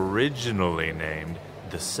supposedly originally named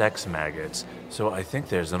the Sex Maggots, so I think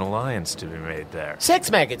there's an alliance to be made there.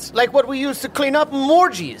 Sex maggots, like what we use to clean up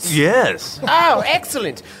orgies. Yes. Oh,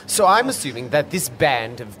 excellent. So I'm assuming that this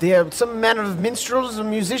band, they're some manner of minstrels or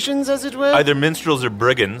musicians, as it were? Either minstrels or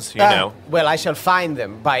brigands, you know. Well, I shall find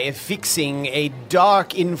them by affixing a dark,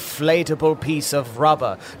 inflatable piece of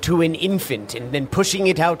rubber to an infant and then pushing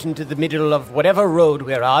it out into the middle of whatever road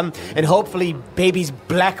we're on, and hopefully baby's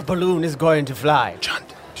black balloon is going to fly. John,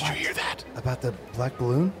 did you hear that? About the black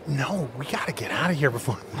balloon? No, we gotta get out of here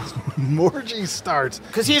before Morgie starts.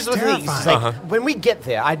 Because here's the thing, it's like, when we get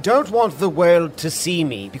there, I don't want the world to see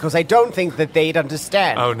me, because I don't think that they'd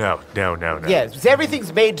understand. Oh, no. Yes,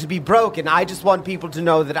 everything's made to be broken. I just want people to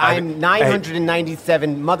know that I'm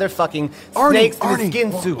 997 motherfucking snakes in a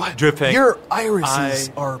skin suit. Dripfang. Your irises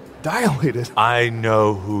are dilated. I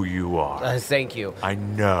know who you are. Thank you. I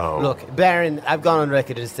know. Look, Baron, I've gone on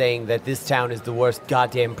record as saying that this town is the worst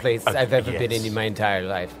goddamn place I've ever been in my entire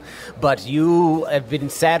life. But you have been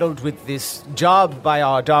saddled with this job by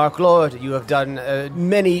our Dark Lord. You have done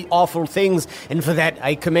many awful things, and for that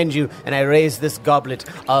I commend you, and I raise this goblet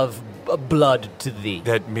of blood to thee.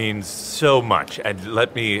 That means so much. And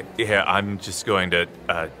I'm just going to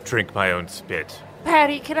drink my own spit.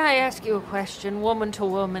 Patty, can I ask you a question, woman to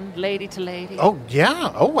woman, lady to lady? Oh,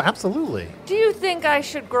 yeah. Oh, absolutely. Do you think I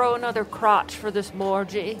should grow another crotch for this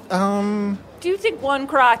Morgie? Do you think one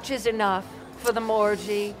crotch is enough for the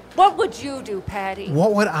Morgie? What would you do, Patty?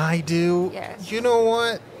 What would I do? Yes. You know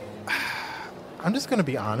what? I'm just going to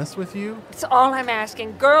be honest with you. That's all I'm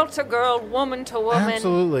asking. Girl to girl, woman to woman.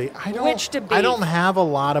 Absolutely. Which to be? I don't have a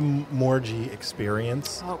lot of Morgie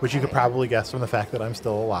experience, which you could probably guess from the fact that I'm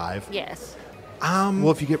still alive. Yes. Well,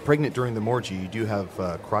 if you get pregnant during the Morgie, you do have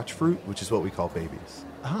crotch fruit, which is what we call babies.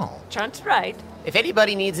 Oh. Chunt's right. If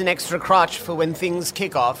anybody needs an extra crotch for when things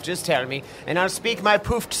kick off, just tell me, and I'll speak my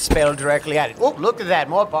poofed spell directly at it. Oh, look at that.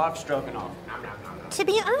 More barf stroking off. To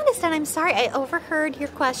be honest, and I'm sorry, I overheard your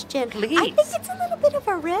question. Please. I think it's a little bit of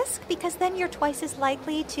a risk because then you're twice as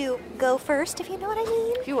likely to go first, if you know what I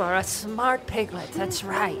mean. You are a smart piglet. That's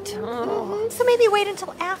right. So maybe wait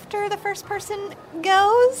until after the first person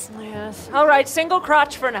goes? Yes. All right, single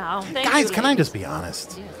crotch for now. Thank Guys, you, can I ladies. just be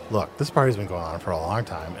honest? Look, this party's been going on for a long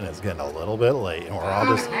time, and it's getting a little bit late, and we're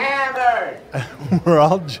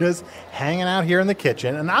all just hanging out here in the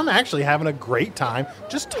kitchen, and I'm actually having a great time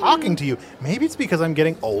just talking to you. Maybe it's because I'm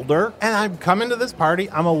getting older, and I'm coming to this party.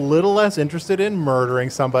 I'm a little less interested in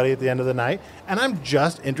murdering somebody at the end of the night, and I'm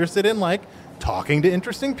just interested in, talking to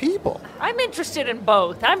interesting people. I'm interested in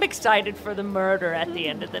both. I'm excited for the murder at the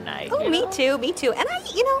end of the night. Oh, me too. And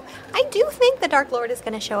I do think the Dark Lord is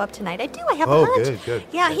going to show up tonight. I do. I have a Oh, hunch. good.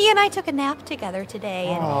 Yeah, he and I took a nap together today,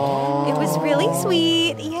 and it was really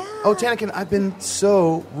sweet. Yeah. Oh, Tanakin, I've been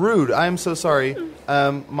so rude. I'm so sorry.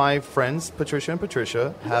 My friends, Patricia and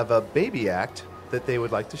Patricia, have a baby act that they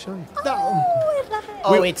would like to show you.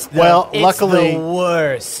 Luckily, the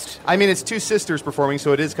worst. I mean, it's two sisters performing,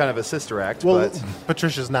 so it is kind of a sister act. Well, but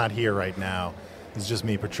Patricia's not here right now. It's just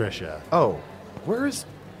me, Patricia. Oh, where is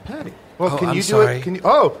Patty? Well, can I'm you sorry. do it? Can you?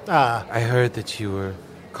 Oh, I heard that you were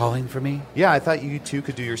calling for me. yeah. I thought you two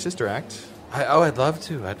could do your sister act. I'd love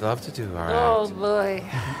to. I'd love to do our Oh, act. boy.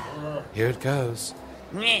 Here it goes.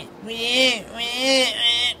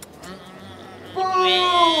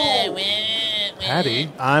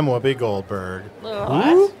 Patty, I'm Whoopi Goldberg.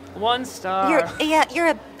 What? 1 star. You're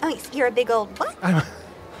a big old what?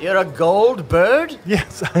 You're a gold bird?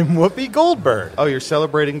 Yes, I'm Whoopi Goldberg. Oh, you're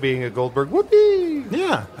celebrating being a Goldberg. Whoopee!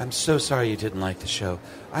 Yeah. I'm so sorry you didn't like the show.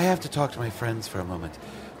 I have to talk to my friends for a moment.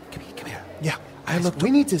 Come here. Yeah. We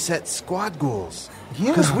need to set squad goals. Yeah.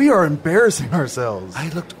 Because we are embarrassing ourselves. I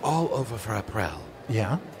looked all over for April.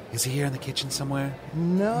 Yeah? Is he here in the kitchen somewhere?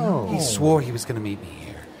 No. He swore he was going to meet me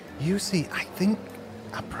here. You see, I think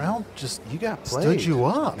April just You got played. stood you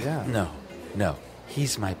up. Yeah. No.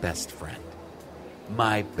 He's my best friend.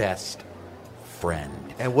 My best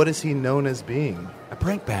friend. And what is he known as being? A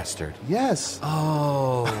prank bastard. Yes.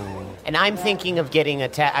 Oh. And I'm thinking of getting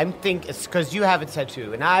it's because you have a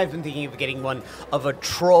tattoo, and I've been thinking of getting one of a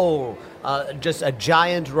troll, just a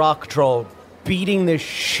giant rock troll, beating the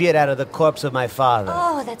shit out of the corpse of my father.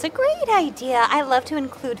 Oh, that's a great idea. I love to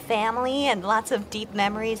include family and lots of deep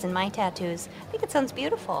memories in my tattoos. I think it sounds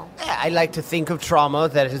beautiful. I like to think of trauma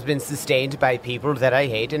that has been sustained by people that I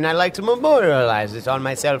hate, and I like to memorialize it on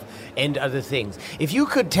myself and other things. If you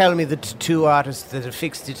could tell me the tattoo artist that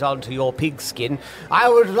affixed it onto your pigskin, I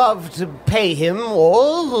would love to pay him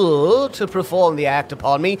or her to perform the act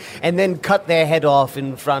upon me and then cut their head off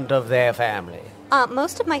in front of their family.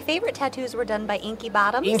 Most of my favorite tattoos were done by Inky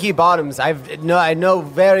Bottoms. Inky Bottoms, I know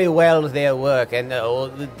very well their work, and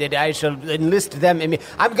that I shall enlist them.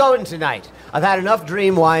 I'm going tonight. I've had enough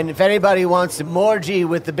dream wine. If anybody wants some more G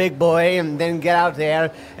with the big boy, and then get out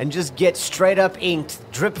there and just get straight up inked.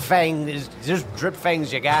 Drip Fang, just Drip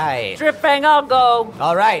Fang's your guy. Drip Fang, I'll go.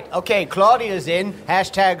 All right, okay, Claudia's in.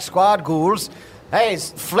 # Squad Ghouls. Hey,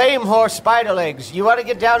 Flame Horse Spiderlegs, you want to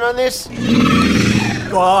get down on this?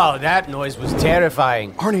 Wow, that noise was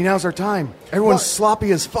terrifying. Arnie, now's our time. Everyone's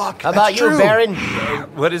sloppy as fuck. How about you, Baron?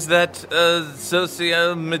 What is that?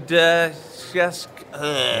 Sociomedesque?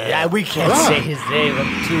 Yeah, we can't say his name.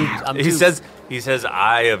 He says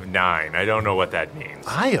Eye of 9. I don't know what that means.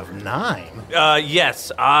 Eye of 9?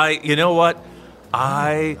 Yes, you know what?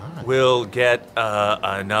 I will get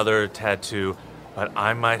another tattoo, but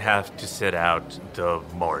I might have to sit out the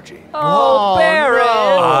Morgie. Oh, Baron!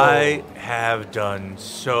 I have done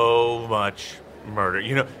so much murder.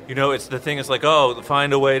 You know, it's the thing is like,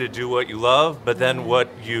 find a way to do what you love, but then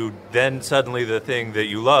suddenly the thing that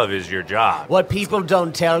you love is your job. What people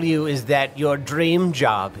don't tell you is that your dream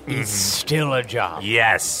job is still a job.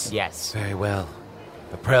 Yes. Yes. Very well.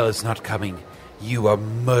 April is not coming. You are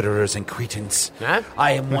murderers and cretins. Huh?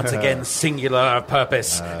 I am once again singular of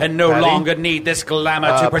purpose, and no Patty? longer need this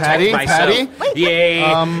glamour to protect Patty? myself. Patty? Yea,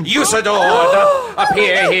 Usador doth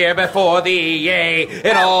appear here before thee, yea,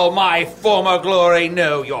 in all my former glory.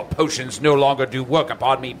 No, your potions no longer do work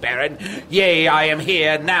upon me, Baron. Yea, I am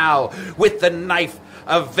here now with the knife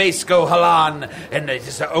of Vasco Halan, and it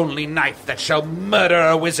is the only knife that shall murder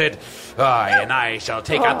a wizard. Aye, and I shall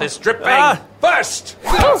take out this drip bang first.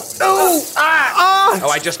 Oh,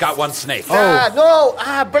 I just got one snake.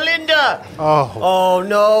 Belinda! Oh,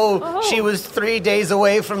 no. She was 3 days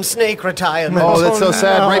away from snake retirement. Oh, that's so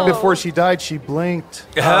sad. Right before she died, she blinked.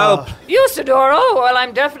 Help! Usador, oh, well,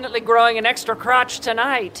 I'm definitely growing an extra crotch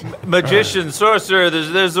tonight. Magician, sorcerer,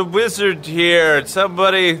 there's a wizard here.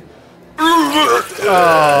 Somebody...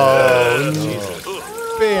 Baron.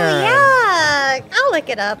 Yeah, I'll lick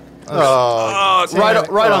it up.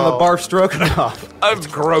 Right on the barf stroganoff. It's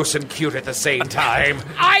gross and cute at the same time.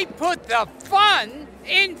 I put the fun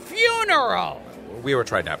in funeral. We were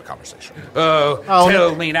trying to have a conversation.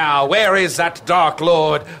 Tell me now, where is that Dark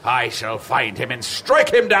Lord? I shall find him and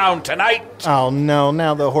strike him down tonight. Oh no,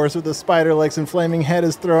 now the horse with the spider legs and flaming head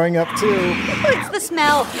is throwing up too. It's the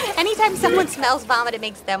smell. Anytime someone smells vomit, it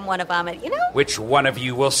makes them want to vomit, you know? Which one of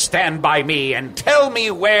you will stand by me and tell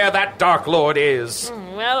me where that Dark Lord is?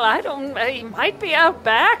 Well, I don't... he might be out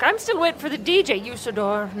back. I'm still waiting for the DJ,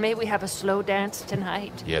 Usador. May we have a slow dance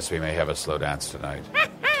tonight? Yes, we may have a slow dance tonight.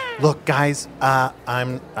 Look, guys,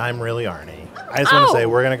 I'm really Arnie. I just want to say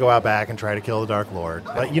we're going to go out back and try to kill the Dark Lord.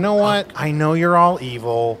 But you know what? I know you're all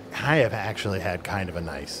evil. I have actually had kind of a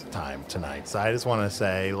nice time tonight. So I just want to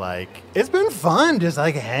say, like, it's been fun just,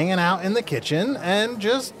 like, hanging out in the kitchen and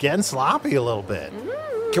just getting sloppy a little bit.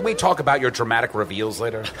 Can we talk about your dramatic reveals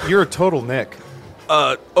later? You're a total Nick.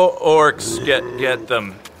 Orcs, get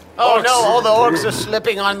them. Oh no! All the orcs are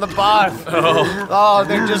slipping on the barf.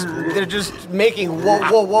 They're just making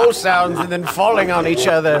whoa sounds and then falling on each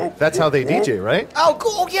other. That's how they DJ, right? Oh,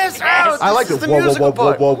 cool! Yes, I like the the musical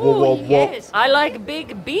part. Yes, I like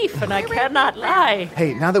big beef, and I cannot lie.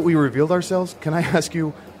 Hey, now that we revealed ourselves, can I ask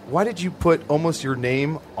you, why did you put almost your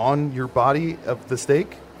name on your body of the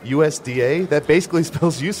stake? USDA? That basically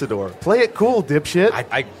spells Usador. Play it cool, dipshit.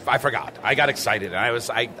 I forgot. I got excited.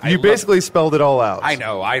 You basically spelled it all out. I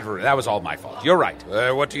know. That was all my fault. You're right.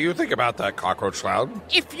 What do you think about that, Cockroach Clown?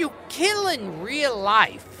 If you kill in real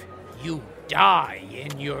life, you die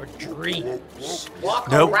in your dreams.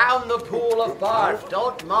 Walk around the pool of barf.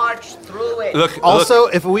 Don't march through it. Look.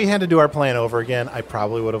 If we had to do our plan over again, I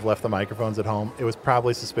probably would have left the microphones at home. It was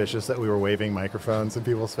probably suspicious that we were waving microphones in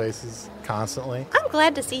people's faces constantly. I'm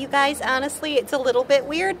glad to see you guys, honestly. It's a little bit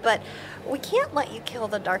weird, but we can't let you kill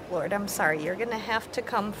the Dark Lord. I'm sorry. You're going to have to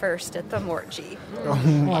come first at the Morgy.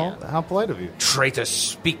 Well, how polite of you. Traitor,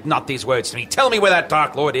 speak not these words to me. Tell me where that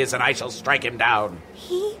Dark Lord is, and I shall strike him down.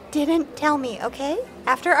 He didn't tell me, okay?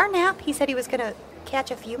 After our nap, he said he was going to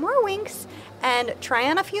catch a few more winks and try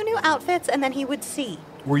on a few new outfits, and then he would see.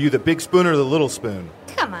 Were you the big spoon or the little spoon?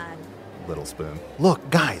 Come on. Little spoon. Look,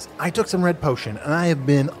 guys, I took some red potion, and I have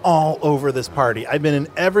been all over this party. I've been in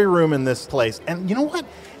every room in this place. And you know what?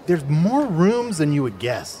 There's more rooms than you would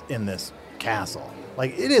guess in this castle.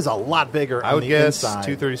 Like, it is a lot bigger I would on the guess inside.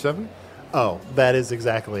 237? Oh, that is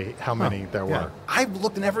exactly how many there were. Yeah. I've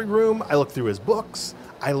looked in every room. I looked through his books.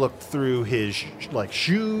 I looked through his,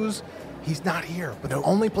 shoes. He's not here. But the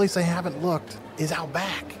only place I haven't looked is out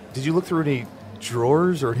back. Did you look through any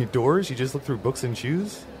drawers or any doors? You just looked through books and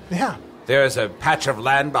shoes? Yeah. There is a patch of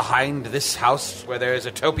land behind this house where there is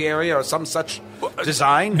a topiary or some such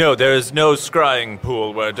design? No, there is no scrying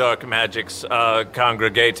pool where dark magics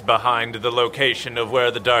congregate behind the location of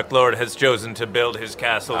where the Dark Lord has chosen to build his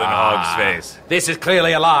castle in Hog's Face. This is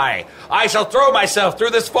clearly a lie. I shall throw myself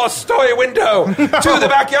through this 4th-story window to the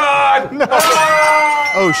backyard! No.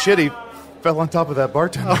 Oh, shit, he fell on top of that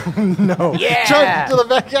bartender. Oh, no. Yeah. Jump to the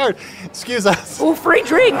backyard. Excuse us. Oh, free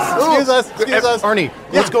drinks. Excuse us. Arnie,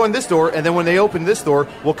 let's go in this door, and then when they open this door,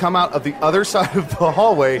 we'll come out of the other side of the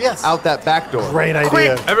hallway, out that back door. Great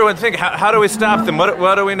idea. Everyone think, how do we stop them?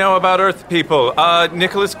 What do we know about Earth people?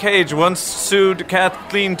 Nicolas Cage once sued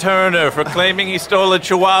Kathleen Turner for claiming he stole a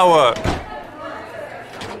chihuahua.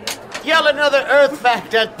 Yell another Earth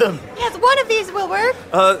fact at them. Yes, one of these will work.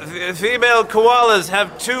 Female koalas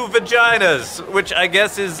have 2 vaginas, which I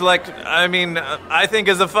guess is I think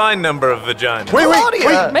is a fine number of vaginas.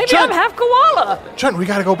 Wait. Maybe Chunt, I'm half koala. Chunt, we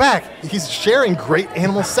gotta go back. He's sharing great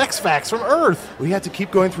animal sex facts from Earth. We have to keep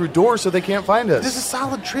going through doors so they can't find us. This is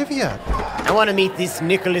solid trivia. I want to meet this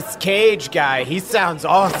Nicolas Cage guy. He sounds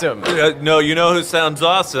awesome. No, you know who sounds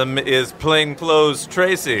awesome is Plainclothes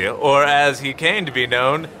Tracy, or as he came to be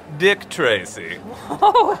known, Dick Tracy.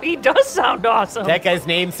 Oh, he does sound awesome. That guy's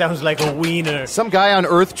name sounds like a wiener. Some guy on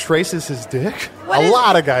Earth traces his dick? A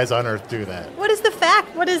lot of guys on Earth do that. What is the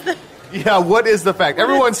fact? What is the... Yeah, what is the fact?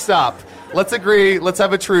 Everyone stop. Let's agree. Let's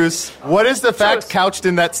have a truce. What is the fact couched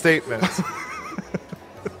in that statement?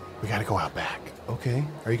 We gotta go out back. Okay.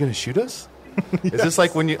 Are you going to shoot us? Yes. Is this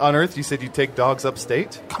like when you on Earth you said you take dogs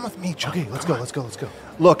upstate? Come with me, Chuck. Okay, let's go.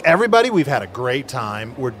 Look, everybody, we've had a great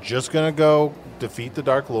time. We're just gonna go defeat the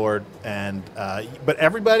Dark Lord, and but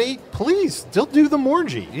everybody, please still do the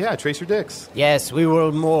Morgy. Yeah, trace your dicks. Yes, we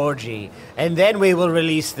will morgy. And then we will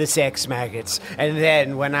release the sex maggots. And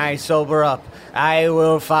then, when I sober up, I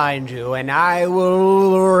will find you, and I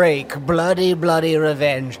will wreak bloody, bloody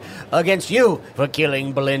revenge against you for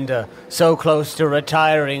killing Belinda, so close to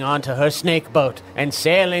retiring onto her snake boat and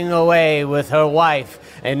sailing away with her wife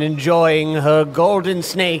and enjoying her golden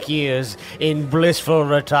snake years in blissful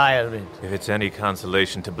retirement. If it's any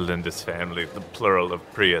consolation to Belinda's family, the plural of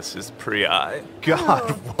Prius is Prii.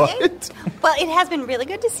 God, what? Well, it has been really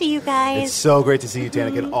good to see you guys. It's so great to see you,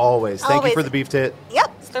 Tanakin, always. Thank you for the beef tit.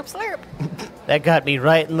 Yep, slurp, slurp. That got me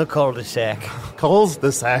right in the cul-de-sac.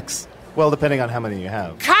 Cul-de-sacs? Well, depending on how many you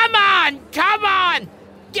have. Come on!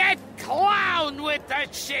 Get clown with the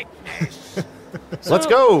sickness! Let's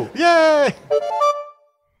go! Yay!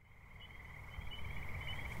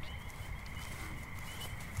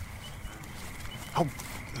 Oh,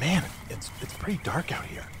 man, it's pretty dark out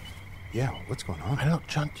here. Yeah, what's going on? I don't know,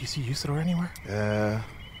 Chunt, do you see Usador anywhere?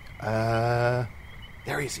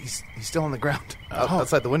 There he is. He's still on the ground.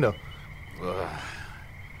 Outside the window.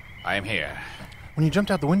 I am here. When you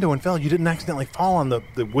jumped out the window and fell, you didn't accidentally fall on the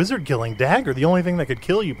wizard-killing dagger, the only thing that could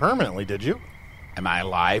kill you permanently, did you? Am I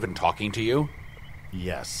alive and talking to you?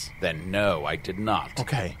 Yes. Then no, I did not.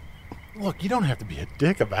 Okay. Look, you don't have to be a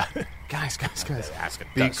dick about it. Guys. Ask a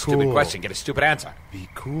Be stupid cool. question, get a stupid answer. Be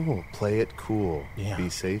cool. Play it cool. Yeah. Be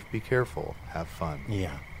safe, be careful. Have fun.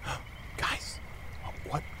 Yeah. Guys,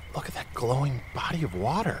 what? Look at that glowing body of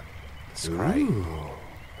water. The scrying. Ooh,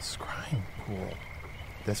 the scrying pool.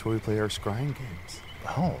 That's where we play our scrying games.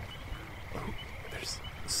 Oh. There's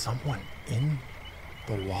someone in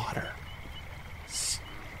the water.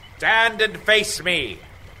 Stand and face me.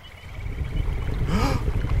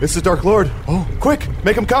 It's the Dark Lord. Oh, quick,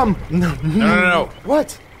 make him come. No.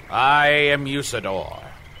 What? I am Usador,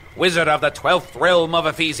 wizard of the 12th realm of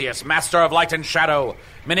Ephesius, master of light and shadow,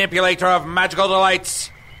 manipulator of magical delights,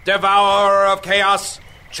 devourer of chaos,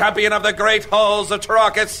 champion of the great halls of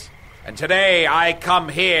Tarakis. And today I come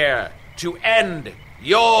here to end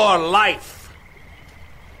your life.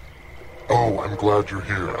 Oh, I'm glad you're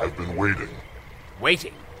here. I've been waiting.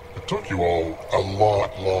 Waiting? It took you all a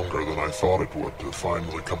lot longer than I thought it would to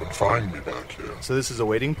finally come and find me back here. So this is a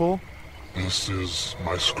waiting pool? This is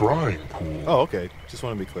my scrying pool. Oh, okay. Just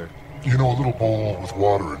want to be clear. You know, a little bowl with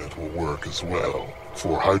water in it will work as well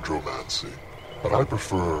for hydromancy. But I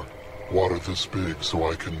prefer water this big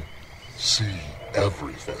so I can see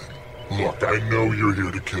everything. Look, I know you're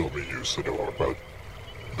here to kill me, Usador, but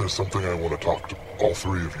there's something I want to talk to all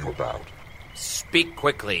three of you about. Speak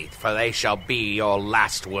quickly, for they shall be your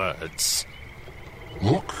last words.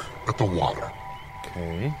 Look at the water.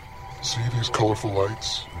 Okay. See these colorful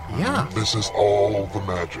lights? Yeah. This is all the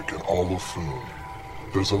magic and all of Foon.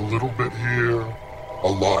 There's a little bit here, a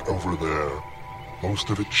lot over there. Most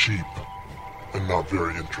of it cheap and not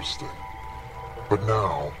very interesting. But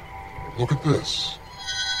now, look at this.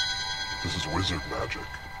 This is wizard magic.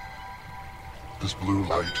 This blue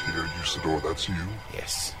light here, Usador, that's you?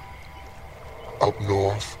 Yes. Up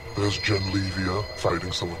north, there's Genlevia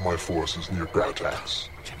fighting some of my forces near Gratax.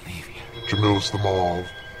 Genlevia. Jamil's the Mauve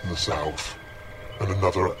in the south. And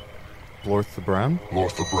another... Lorth the Brown?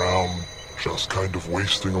 Lorth the Brown, just kind of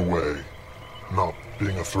wasting away, not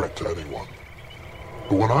being a threat to anyone.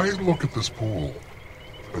 But when I look at this pool,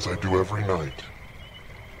 as I do every night,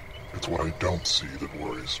 it's what I don't see that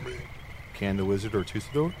worries me. Can the Wizard or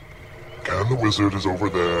Tusador? Can the Wizard is over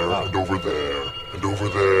there, and over there, and over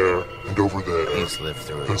there, and over there. He's lived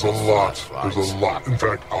through it. There's a lot. There's a lot. In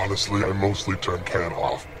fact, honestly, I mostly turn Can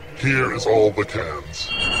off Here is all the cans.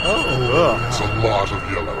 Oh. It's a lot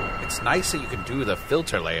of yellow. It's nice that you can do the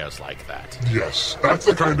filter layers like that. Yes, that's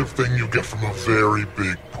the kind of thing you get from a very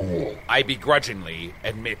big pool. I begrudgingly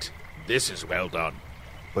admit this is well done.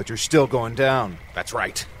 But you're still going down. That's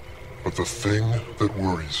right. But the thing that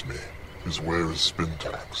worries me is where is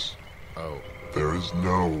Spintax? Oh. There is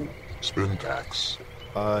no Spintax.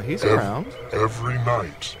 He's around. Every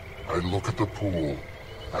night, I look at the pool.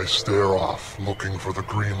 I stare off, looking for the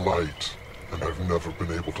green light, and I've never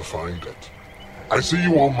been able to find it. I see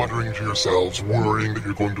you all muttering to yourselves, worrying that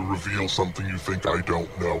you're going to reveal something you think I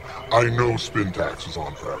don't know. I know Spintax is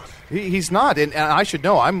on Earth. He's not, and I should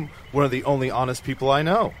know. I'm one of the only honest people I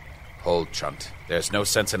know. Hold, Chunt. There's no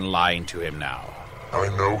sense in lying to him now. I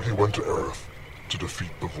know he went to Earth to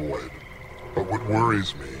defeat the Void, but what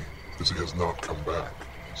worries me is he has not come back.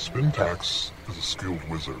 Spintax is a skilled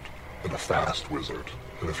wizard, and a fast wizard,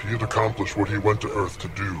 and if he had accomplished what he went to Earth to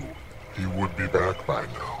do, he would be back by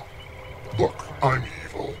now. Look, I'm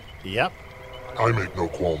evil. Yep. I make no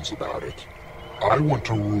qualms about it. I want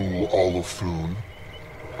to rule all of Foon,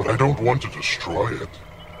 but I don't want to destroy it.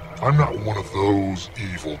 I'm not one of those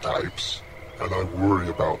evil types, and I worry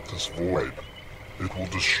about this Void. It will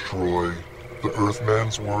destroy the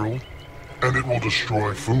Earthman's world, and it will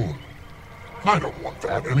destroy Foon. I don't want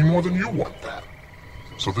that any more than you want that.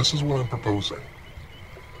 So this is what I'm proposing.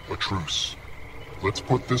 A truce. Let's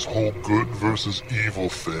put this whole good versus evil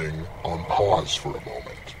thing on pause for a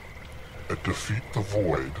moment. And defeat the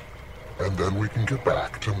Void, and then we can get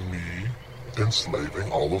back to me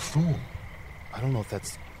enslaving all of Foon. I don't know if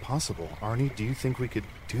that's possible. Arnie, do you think we could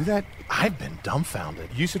do that? I've been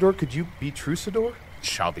dumbfounded. Usador, could you be Trucidor?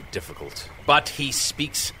 Shall be difficult. But he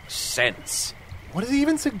speaks sense. What is he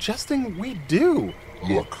even suggesting we do?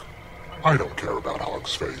 Look, I don't care about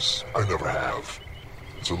Hog's Face. I never have.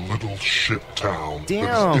 It's a little shit town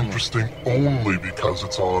that is interesting only because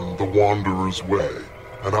it's on the Wanderer's Way,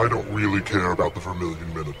 and I don't really care about the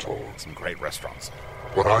Vermilion Minotaur. Some great restaurants.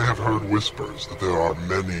 But I have heard whispers that there are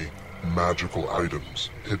many magical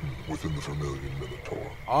items hidden within the Vermilion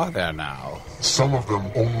Minotaur. Are there now? Some of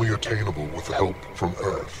them only attainable with help from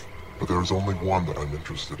Earth, but there is only one that I'm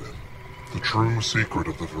interested in. The true secret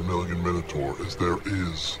of the Vermilion Minotaur is there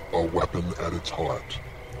is a weapon at its heart.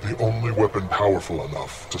 The only weapon powerful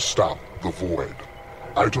enough to stop the Void.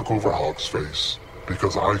 I took over Hog's Face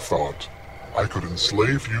because I thought I could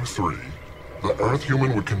enslave you three, the Earth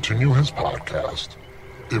Human would continue his podcast,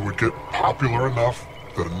 it would get popular enough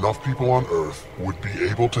that enough people on Earth would be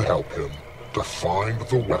able to help him to find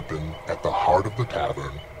the weapon at the heart of the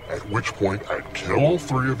tavern, at which point I'd kill all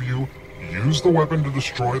three of you, use the weapon to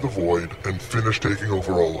destroy the Void, and finish taking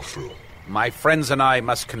over all of Foon. My friends and I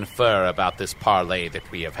must confer about this parley that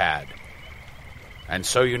we have had. And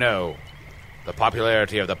so you know, the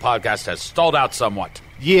popularity of the podcast has stalled out somewhat.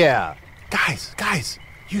 Yeah. Guys,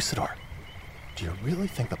 Usador, do you really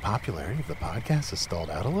think the popularity of the podcast has stalled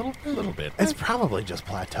out a little bit? A little bit. It's probably just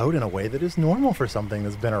plateaued in a way that is normal for something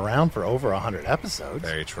that's been around for over 100 episodes.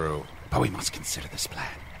 Very true. But we must consider this plan.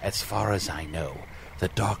 As far as I know, the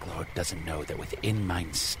Dark Lord doesn't know that within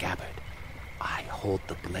mine scabbard, I hold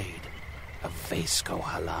the blade of Vasco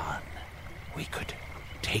Halan. We could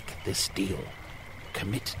take this deal,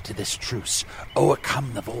 commit to this truce,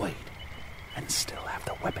 overcome the Void, and still have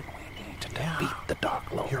the weapon we need to defeat the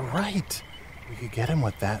Dark Lord. You're right. We could get him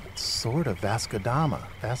with that sword of Vascodama.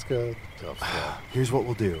 Here's what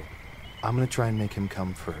we'll do. I'm going to try and make him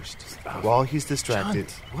come first. While he's distracted.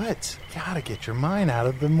 Chunt, what? Gotta get your mind out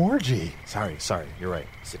of the Morgie. Sorry, you're right.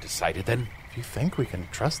 Is it decided then? If you think we can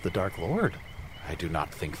trust the Dark Lord. I do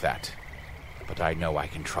not think that. But I know I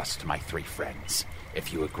can trust my three friends,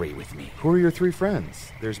 if you agree with me. Who are your three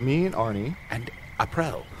friends? There's me and Arnie. And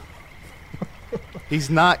April. He's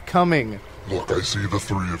not coming. Look, I see the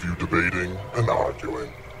three of you debating and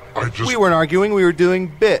arguing. We weren't arguing, we were doing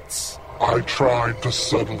bits. I tried to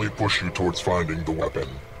subtly push you towards finding the weapon.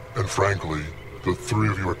 And frankly, the three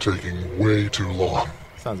of you are taking way too long.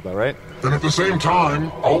 Sounds about right. And at the same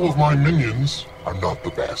time, all of my minions are not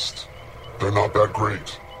the best. They're not that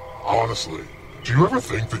great. Honestly, do you ever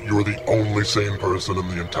think that you're the only sane person in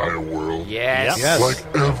the entire world? Yes.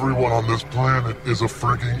 Like everyone on this planet is a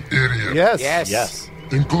freaking idiot. Yes.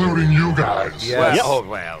 Including you guys. Yes. Oh,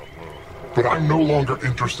 well. But I'm no longer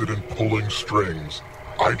interested in pulling strings.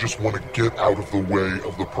 I just want to get out of the way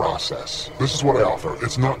of the process. This is what I offer.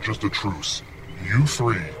 It's not just a truce. You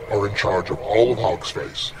three are in charge of all of Hog's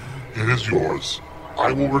Face. It is yours.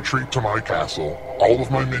 I will retreat to my castle. All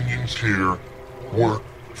of my minions here work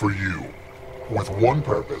for you, with one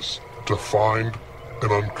purpose, to find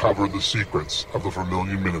and uncover the secrets of the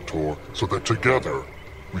Vermilion Minotaur, so that together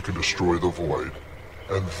we can destroy the void.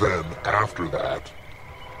 And then, after that,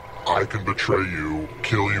 I can betray you,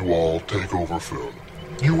 kill you all, take over Foon.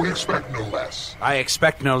 You would expect no less. I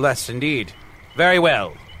expect no less indeed. Very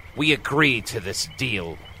well. We agree to this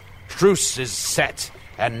deal. Truce is set,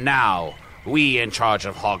 and now we in charge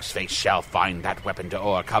of Hog's Face shall find that weapon to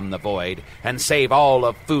overcome the void and save all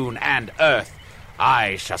of Foon and Earth.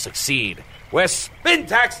 I shall succeed where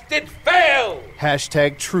Spintax did fail!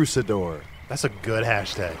 Hashtag Trucidor. That's a good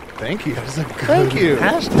hashtag. Thank you. That is a good Thank you.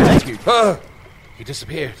 hashtag. Thank you. He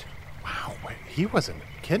disappeared. Wow, wait, he wasn't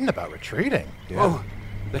kidding about retreating. Oh,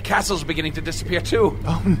 the castle's beginning to disappear too.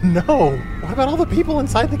 Oh no! What about all the people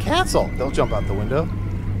inside the castle? They'll jump out the window,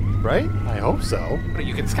 right? I hope so. But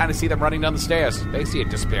you can kind of see them running down the stairs. They see it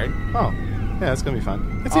disappearing. Oh, yeah, it's gonna be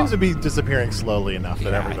fun. It seems to be disappearing slowly enough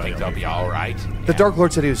that I everybody think they'll be all right. The Dark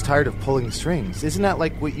Lord said he was tired of pulling strings. Isn't that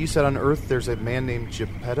like what you said on Earth? There's a man named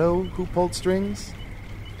Geppetto who pulled strings?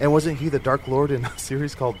 And wasn't he the Dark Lord in a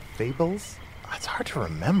series called Fables? It's hard to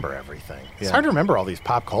remember everything. It's Yeah. hard to remember all these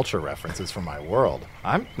pop culture references from my world.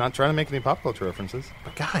 I'm not trying to make any pop culture references.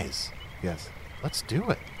 But guys, Yes. let's do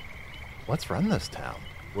it. Let's run this town.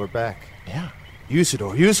 We're back. Yeah.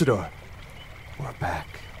 Usador, Usador. We're back.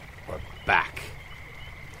 We're back.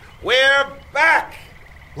 We're back!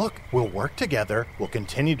 Look, we'll work together. We'll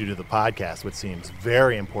continue to do the podcast, which seems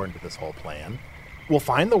very important to this whole plan. We'll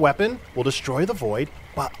find the weapon, we'll destroy the void,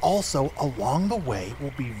 but also along the way,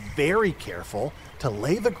 we'll be very careful to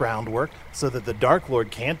lay the groundwork so that the Dark Lord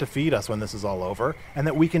can't defeat us when this is all over, and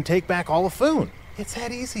that we can take back all of Foon. It's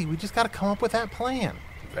that easy. We just got to come up with that plan.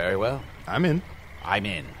 Very well. I'm in. I'm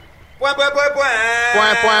in. Bwah, bwah,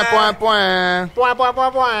 bwah, bwah. Blah, blah, blah,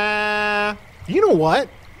 blah. You know what?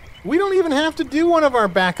 We don't even have to do one of our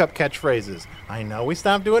backup catchphrases. I know we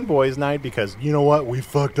stopped doing Boys Night because, you know what, we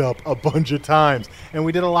fucked up a bunch of times and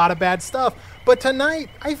we did a lot of bad stuff. But tonight,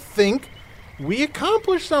 I think we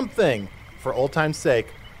accomplished something. For old time's sake,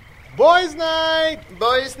 Boys Night!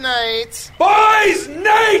 Boys Night! Boys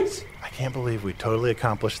Night! I can't believe we totally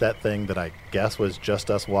accomplished that thing that I guess was just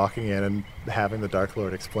us walking in and having the Dark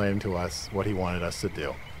Lord explain to us what he wanted us to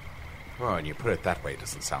do. Oh, and you put it that way, it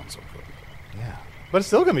doesn't sound so good. Yeah. But it's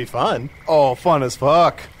still going to be fun. Oh, fun as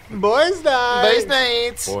fuck. Boys Night! Boys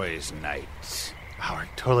Night! Boys Night. Oh, we're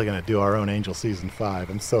totally going to do our own Angel Season 5.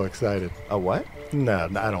 I'm so excited. A what? No,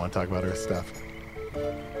 I don't want to talk about Earth stuff.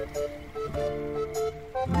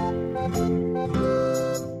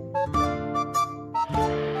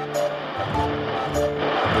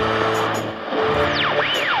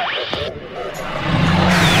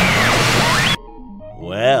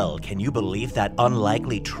 Well, can you believe that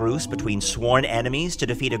unlikely truce between sworn enemies to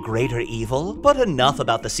defeat a greater evil? But enough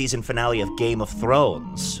about the season finale of Game of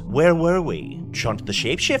Thrones. Where were we? Chunt the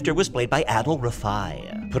Shapeshifter was played by Adol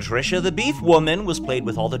Rafai. Patricia the Beef Woman was played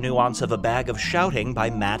with all the nuance of a bag of shouting by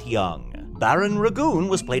Matt Young. Baron Ragoon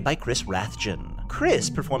was played by Chris Rathjen. Chris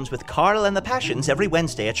performs with Carl and the Passions every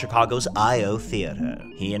Wednesday at Chicago's I.O. Theater.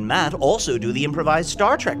 He and Matt also do the improvised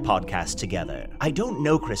Star Trek podcast together. I don't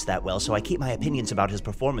know Chris that well, so I keep my opinions about his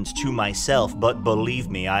performance to myself, but believe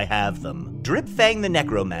me, I have them. Dripfang the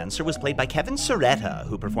Necromancer was played by Kevin Soretta,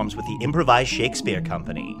 who performs with the Improvised Shakespeare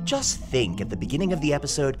Company. Just think, at the beginning of the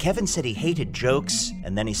episode, Kevin said he hated jokes,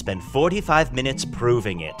 and then he spent 45 minutes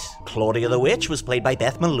proving it. Claudia the Witch was played by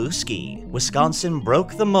Beth Malusky. Wisconsin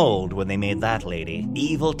broke the mold when they made that lady.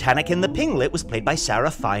 Evil Tanakin the Pinglet was played by Sarah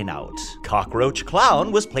Fineout. Cockroach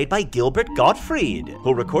Clown was played by Gilbert Gottfried,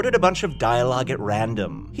 who recorded a bunch of dialogue at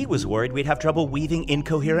random. He was worried we'd have trouble weaving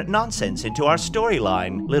incoherent nonsense into our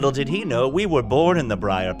storyline. Little did he know we were born in the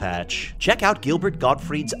Briar Patch. Check out Gilbert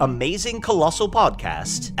Gottfried's amazing Colossal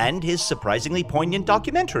podcast and his surprisingly poignant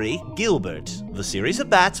documentary, Gilbert. The series of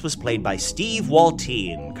bats was played by Steve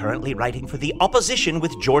Waltine, currently writing for The Opposition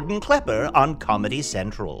with Jordan Klepper on Comedy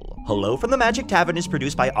Central. Hello from the Magic Tavern is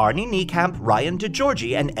produced by Arnie Niekamp, Ryan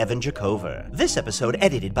DeGiorgi, and Evan Jacover. This episode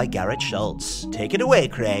edited by Garrett Schultz. Take it away,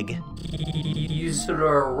 Craig.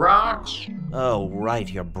 Usador rocks. Oh, right,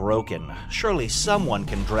 you're broken. Surely someone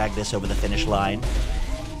can drag this over the finish line.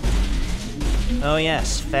 Oh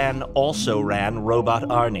yes, Fan also ran Robot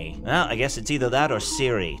Arnie. Well, I guess it's either that or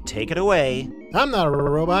Siri. Take it away. I'm not a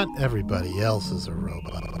robot. Everybody else is a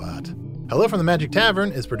robot. Hello from the Magic Tavern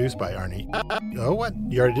is produced by Arnie. Oh, what?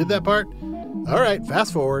 You already did that part? All right,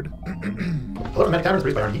 fast forward. Hello from the Magic Tavern is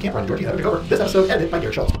produced by Arnie Camp, Ryan Georgie, Evan Jacover. This episode edited by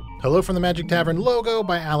Garrett Schultz. Hello from the Magic Tavern logo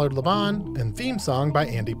by Allard Laban and theme song by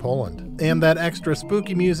Andy Poland. And that extra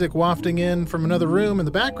spooky music wafting in from another room in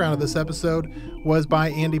the background of this episode was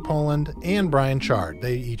by Andy Poland and Brian Chard.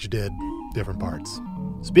 They each did different parts.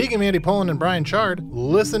 Speaking of Andy Poland and Brian Chard,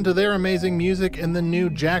 listen to their amazing music in the new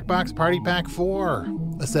Jackbox Party Pack 4.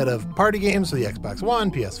 a set of party games for the Xbox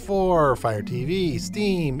One, PS4, Fire TV,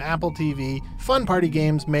 Steam, Apple TV, fun party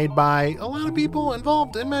games made by a lot of people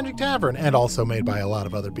involved in Magic Tavern, and also made by a lot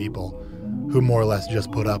of other people who more or less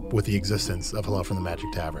just put up with the existence of Hello from the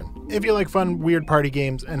Magic Tavern. If you like fun, weird party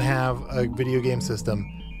games and have a video game system,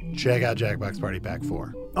 check out Jackbox Party Pack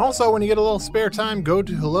 4. Also, when you get a little spare time, go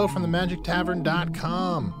to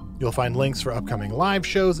hellofromthemagictavern.com. You'll find links for upcoming live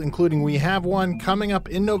shows, including we have one coming up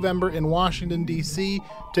in November in Washington, D.C.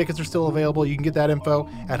 Tickets are still available. You can get that info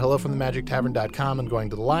at hellofromthemagictavern.com and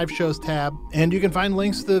going to the live shows tab. And you can find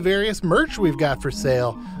links to the various merch we've got for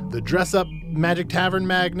sale. The dress-up Magic Tavern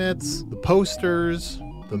magnets, the posters,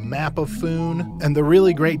 the map of Foon, and the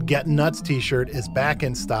really great Get Nuts t-shirt is back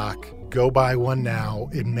in stock. Go buy one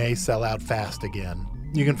now. It may sell out fast again.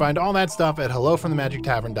 You can find all that stuff at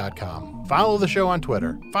hellofromthemagictavern.com. Follow the show on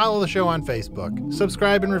Twitter. Follow the show on Facebook.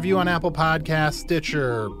 Subscribe and review on Apple Podcasts,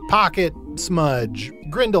 Stitcher, Pocket, Smudge,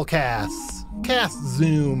 Grindlecasts, Cast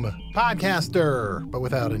Zoom, Podcaster, but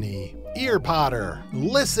without an E, Earpotter,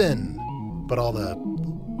 Listen, but all the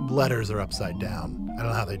letters are upside down. I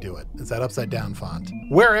don't know how they do it. It's that upside down font.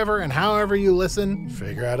 Wherever and however you listen,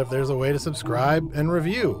 figure out if there's a way to subscribe and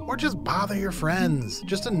review, or just bother your friends.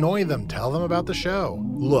 Just annoy them. Tell them about the show.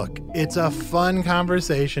 Look, it's a fun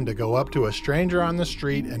conversation to go up to a stranger on the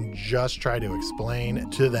street and just try to explain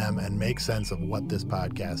to them and make sense of what this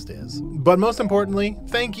podcast is. But most importantly,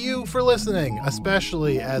 thank you for listening,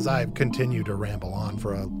 especially as I've continued to ramble on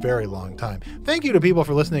for a very long time. Thank you to people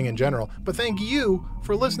for listening in general, but thank you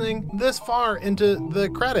for listening this far into the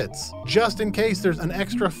credits, just in case there's an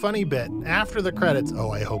extra funny bit after the credits.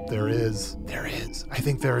 Oh, I hope there is. There is. I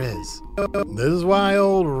think there is. This is why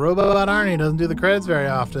old Robot Arnie doesn't do the credits very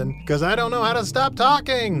often, because I don't know how to stop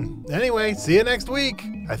talking. Anyway, see you next week.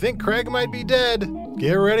 I think Craig might be dead.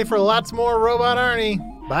 Get ready for lots more Robot Arnie.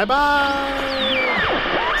 Bye-bye!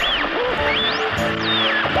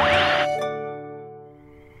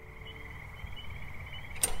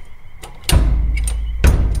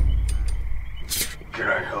 Can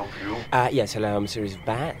I help you? Yes, hello, I'm a series of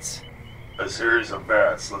bats. A series of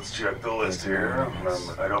bats. Let's check the list here.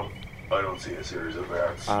 I don't see a series of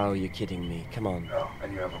bats. Oh, you're kidding me. Come on. No,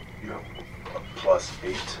 and you have a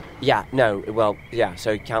 +8? Yeah, no, well, yeah,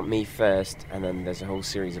 so count me first, and then there's a whole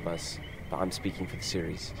series of us. But I'm speaking for the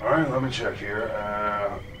series. Alright, let me check here.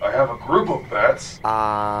 I have a group of bats.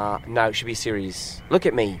 No, it should be series. Look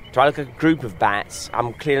at me. Do I look like a group of bats?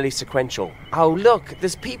 I'm clearly sequential. Oh, look,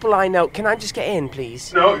 there's people I know. Can I just get in,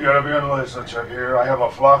 please? No, you gotta be on the list. Let's check here. I have a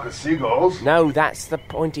flock of seagulls. No, that's the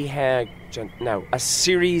pointy hair. No, a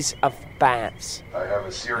series of bats. I have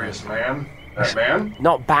a serious man. That man?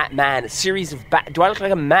 Not Batman. A series of bat. Do I look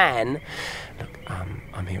like a man? Look,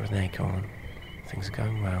 I'm here with an acorn. Things are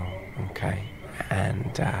going well. Okay.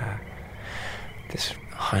 And, this is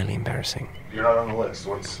highly embarrassing. You're not on the list.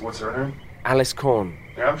 What's her name? Alice Korn.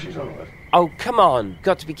 Yeah, she's on the list. Oh, come on.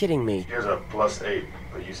 Got to be kidding me. She has a +8,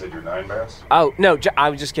 but you said you're 9 bats? Oh, no, I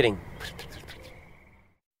was just kidding.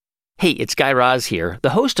 Hey, it's Guy Raz here, the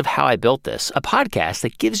host of How I Built This, a podcast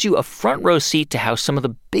that gives you a front row seat to how some of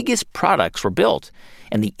the biggest products were built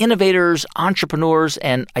and the innovators, entrepreneurs,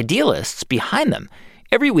 and idealists behind them.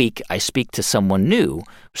 Every week, I speak to someone new.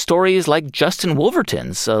 Stories like Justin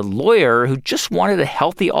Wolverton's, a lawyer who just wanted a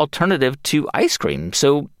healthy alternative to ice cream,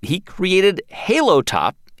 so he created Halo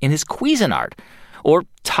Top in his Cuisinart. Or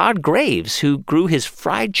Todd Graves, who grew his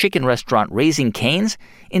fried chicken restaurant Raising Cane's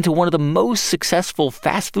into one of the most successful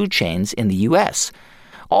fast food chains in the U.S.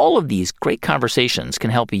 All of these great conversations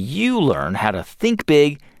can help you learn how to think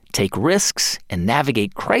big, take risks, and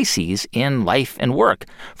navigate crises in life and work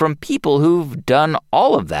from people who've done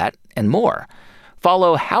all of that and more.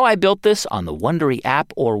 Follow How I Built This on the Wondery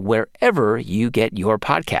app or wherever you get your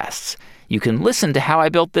podcasts. You can listen to How I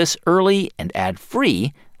Built This early and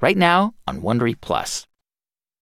ad-free right now on Wondery Plus.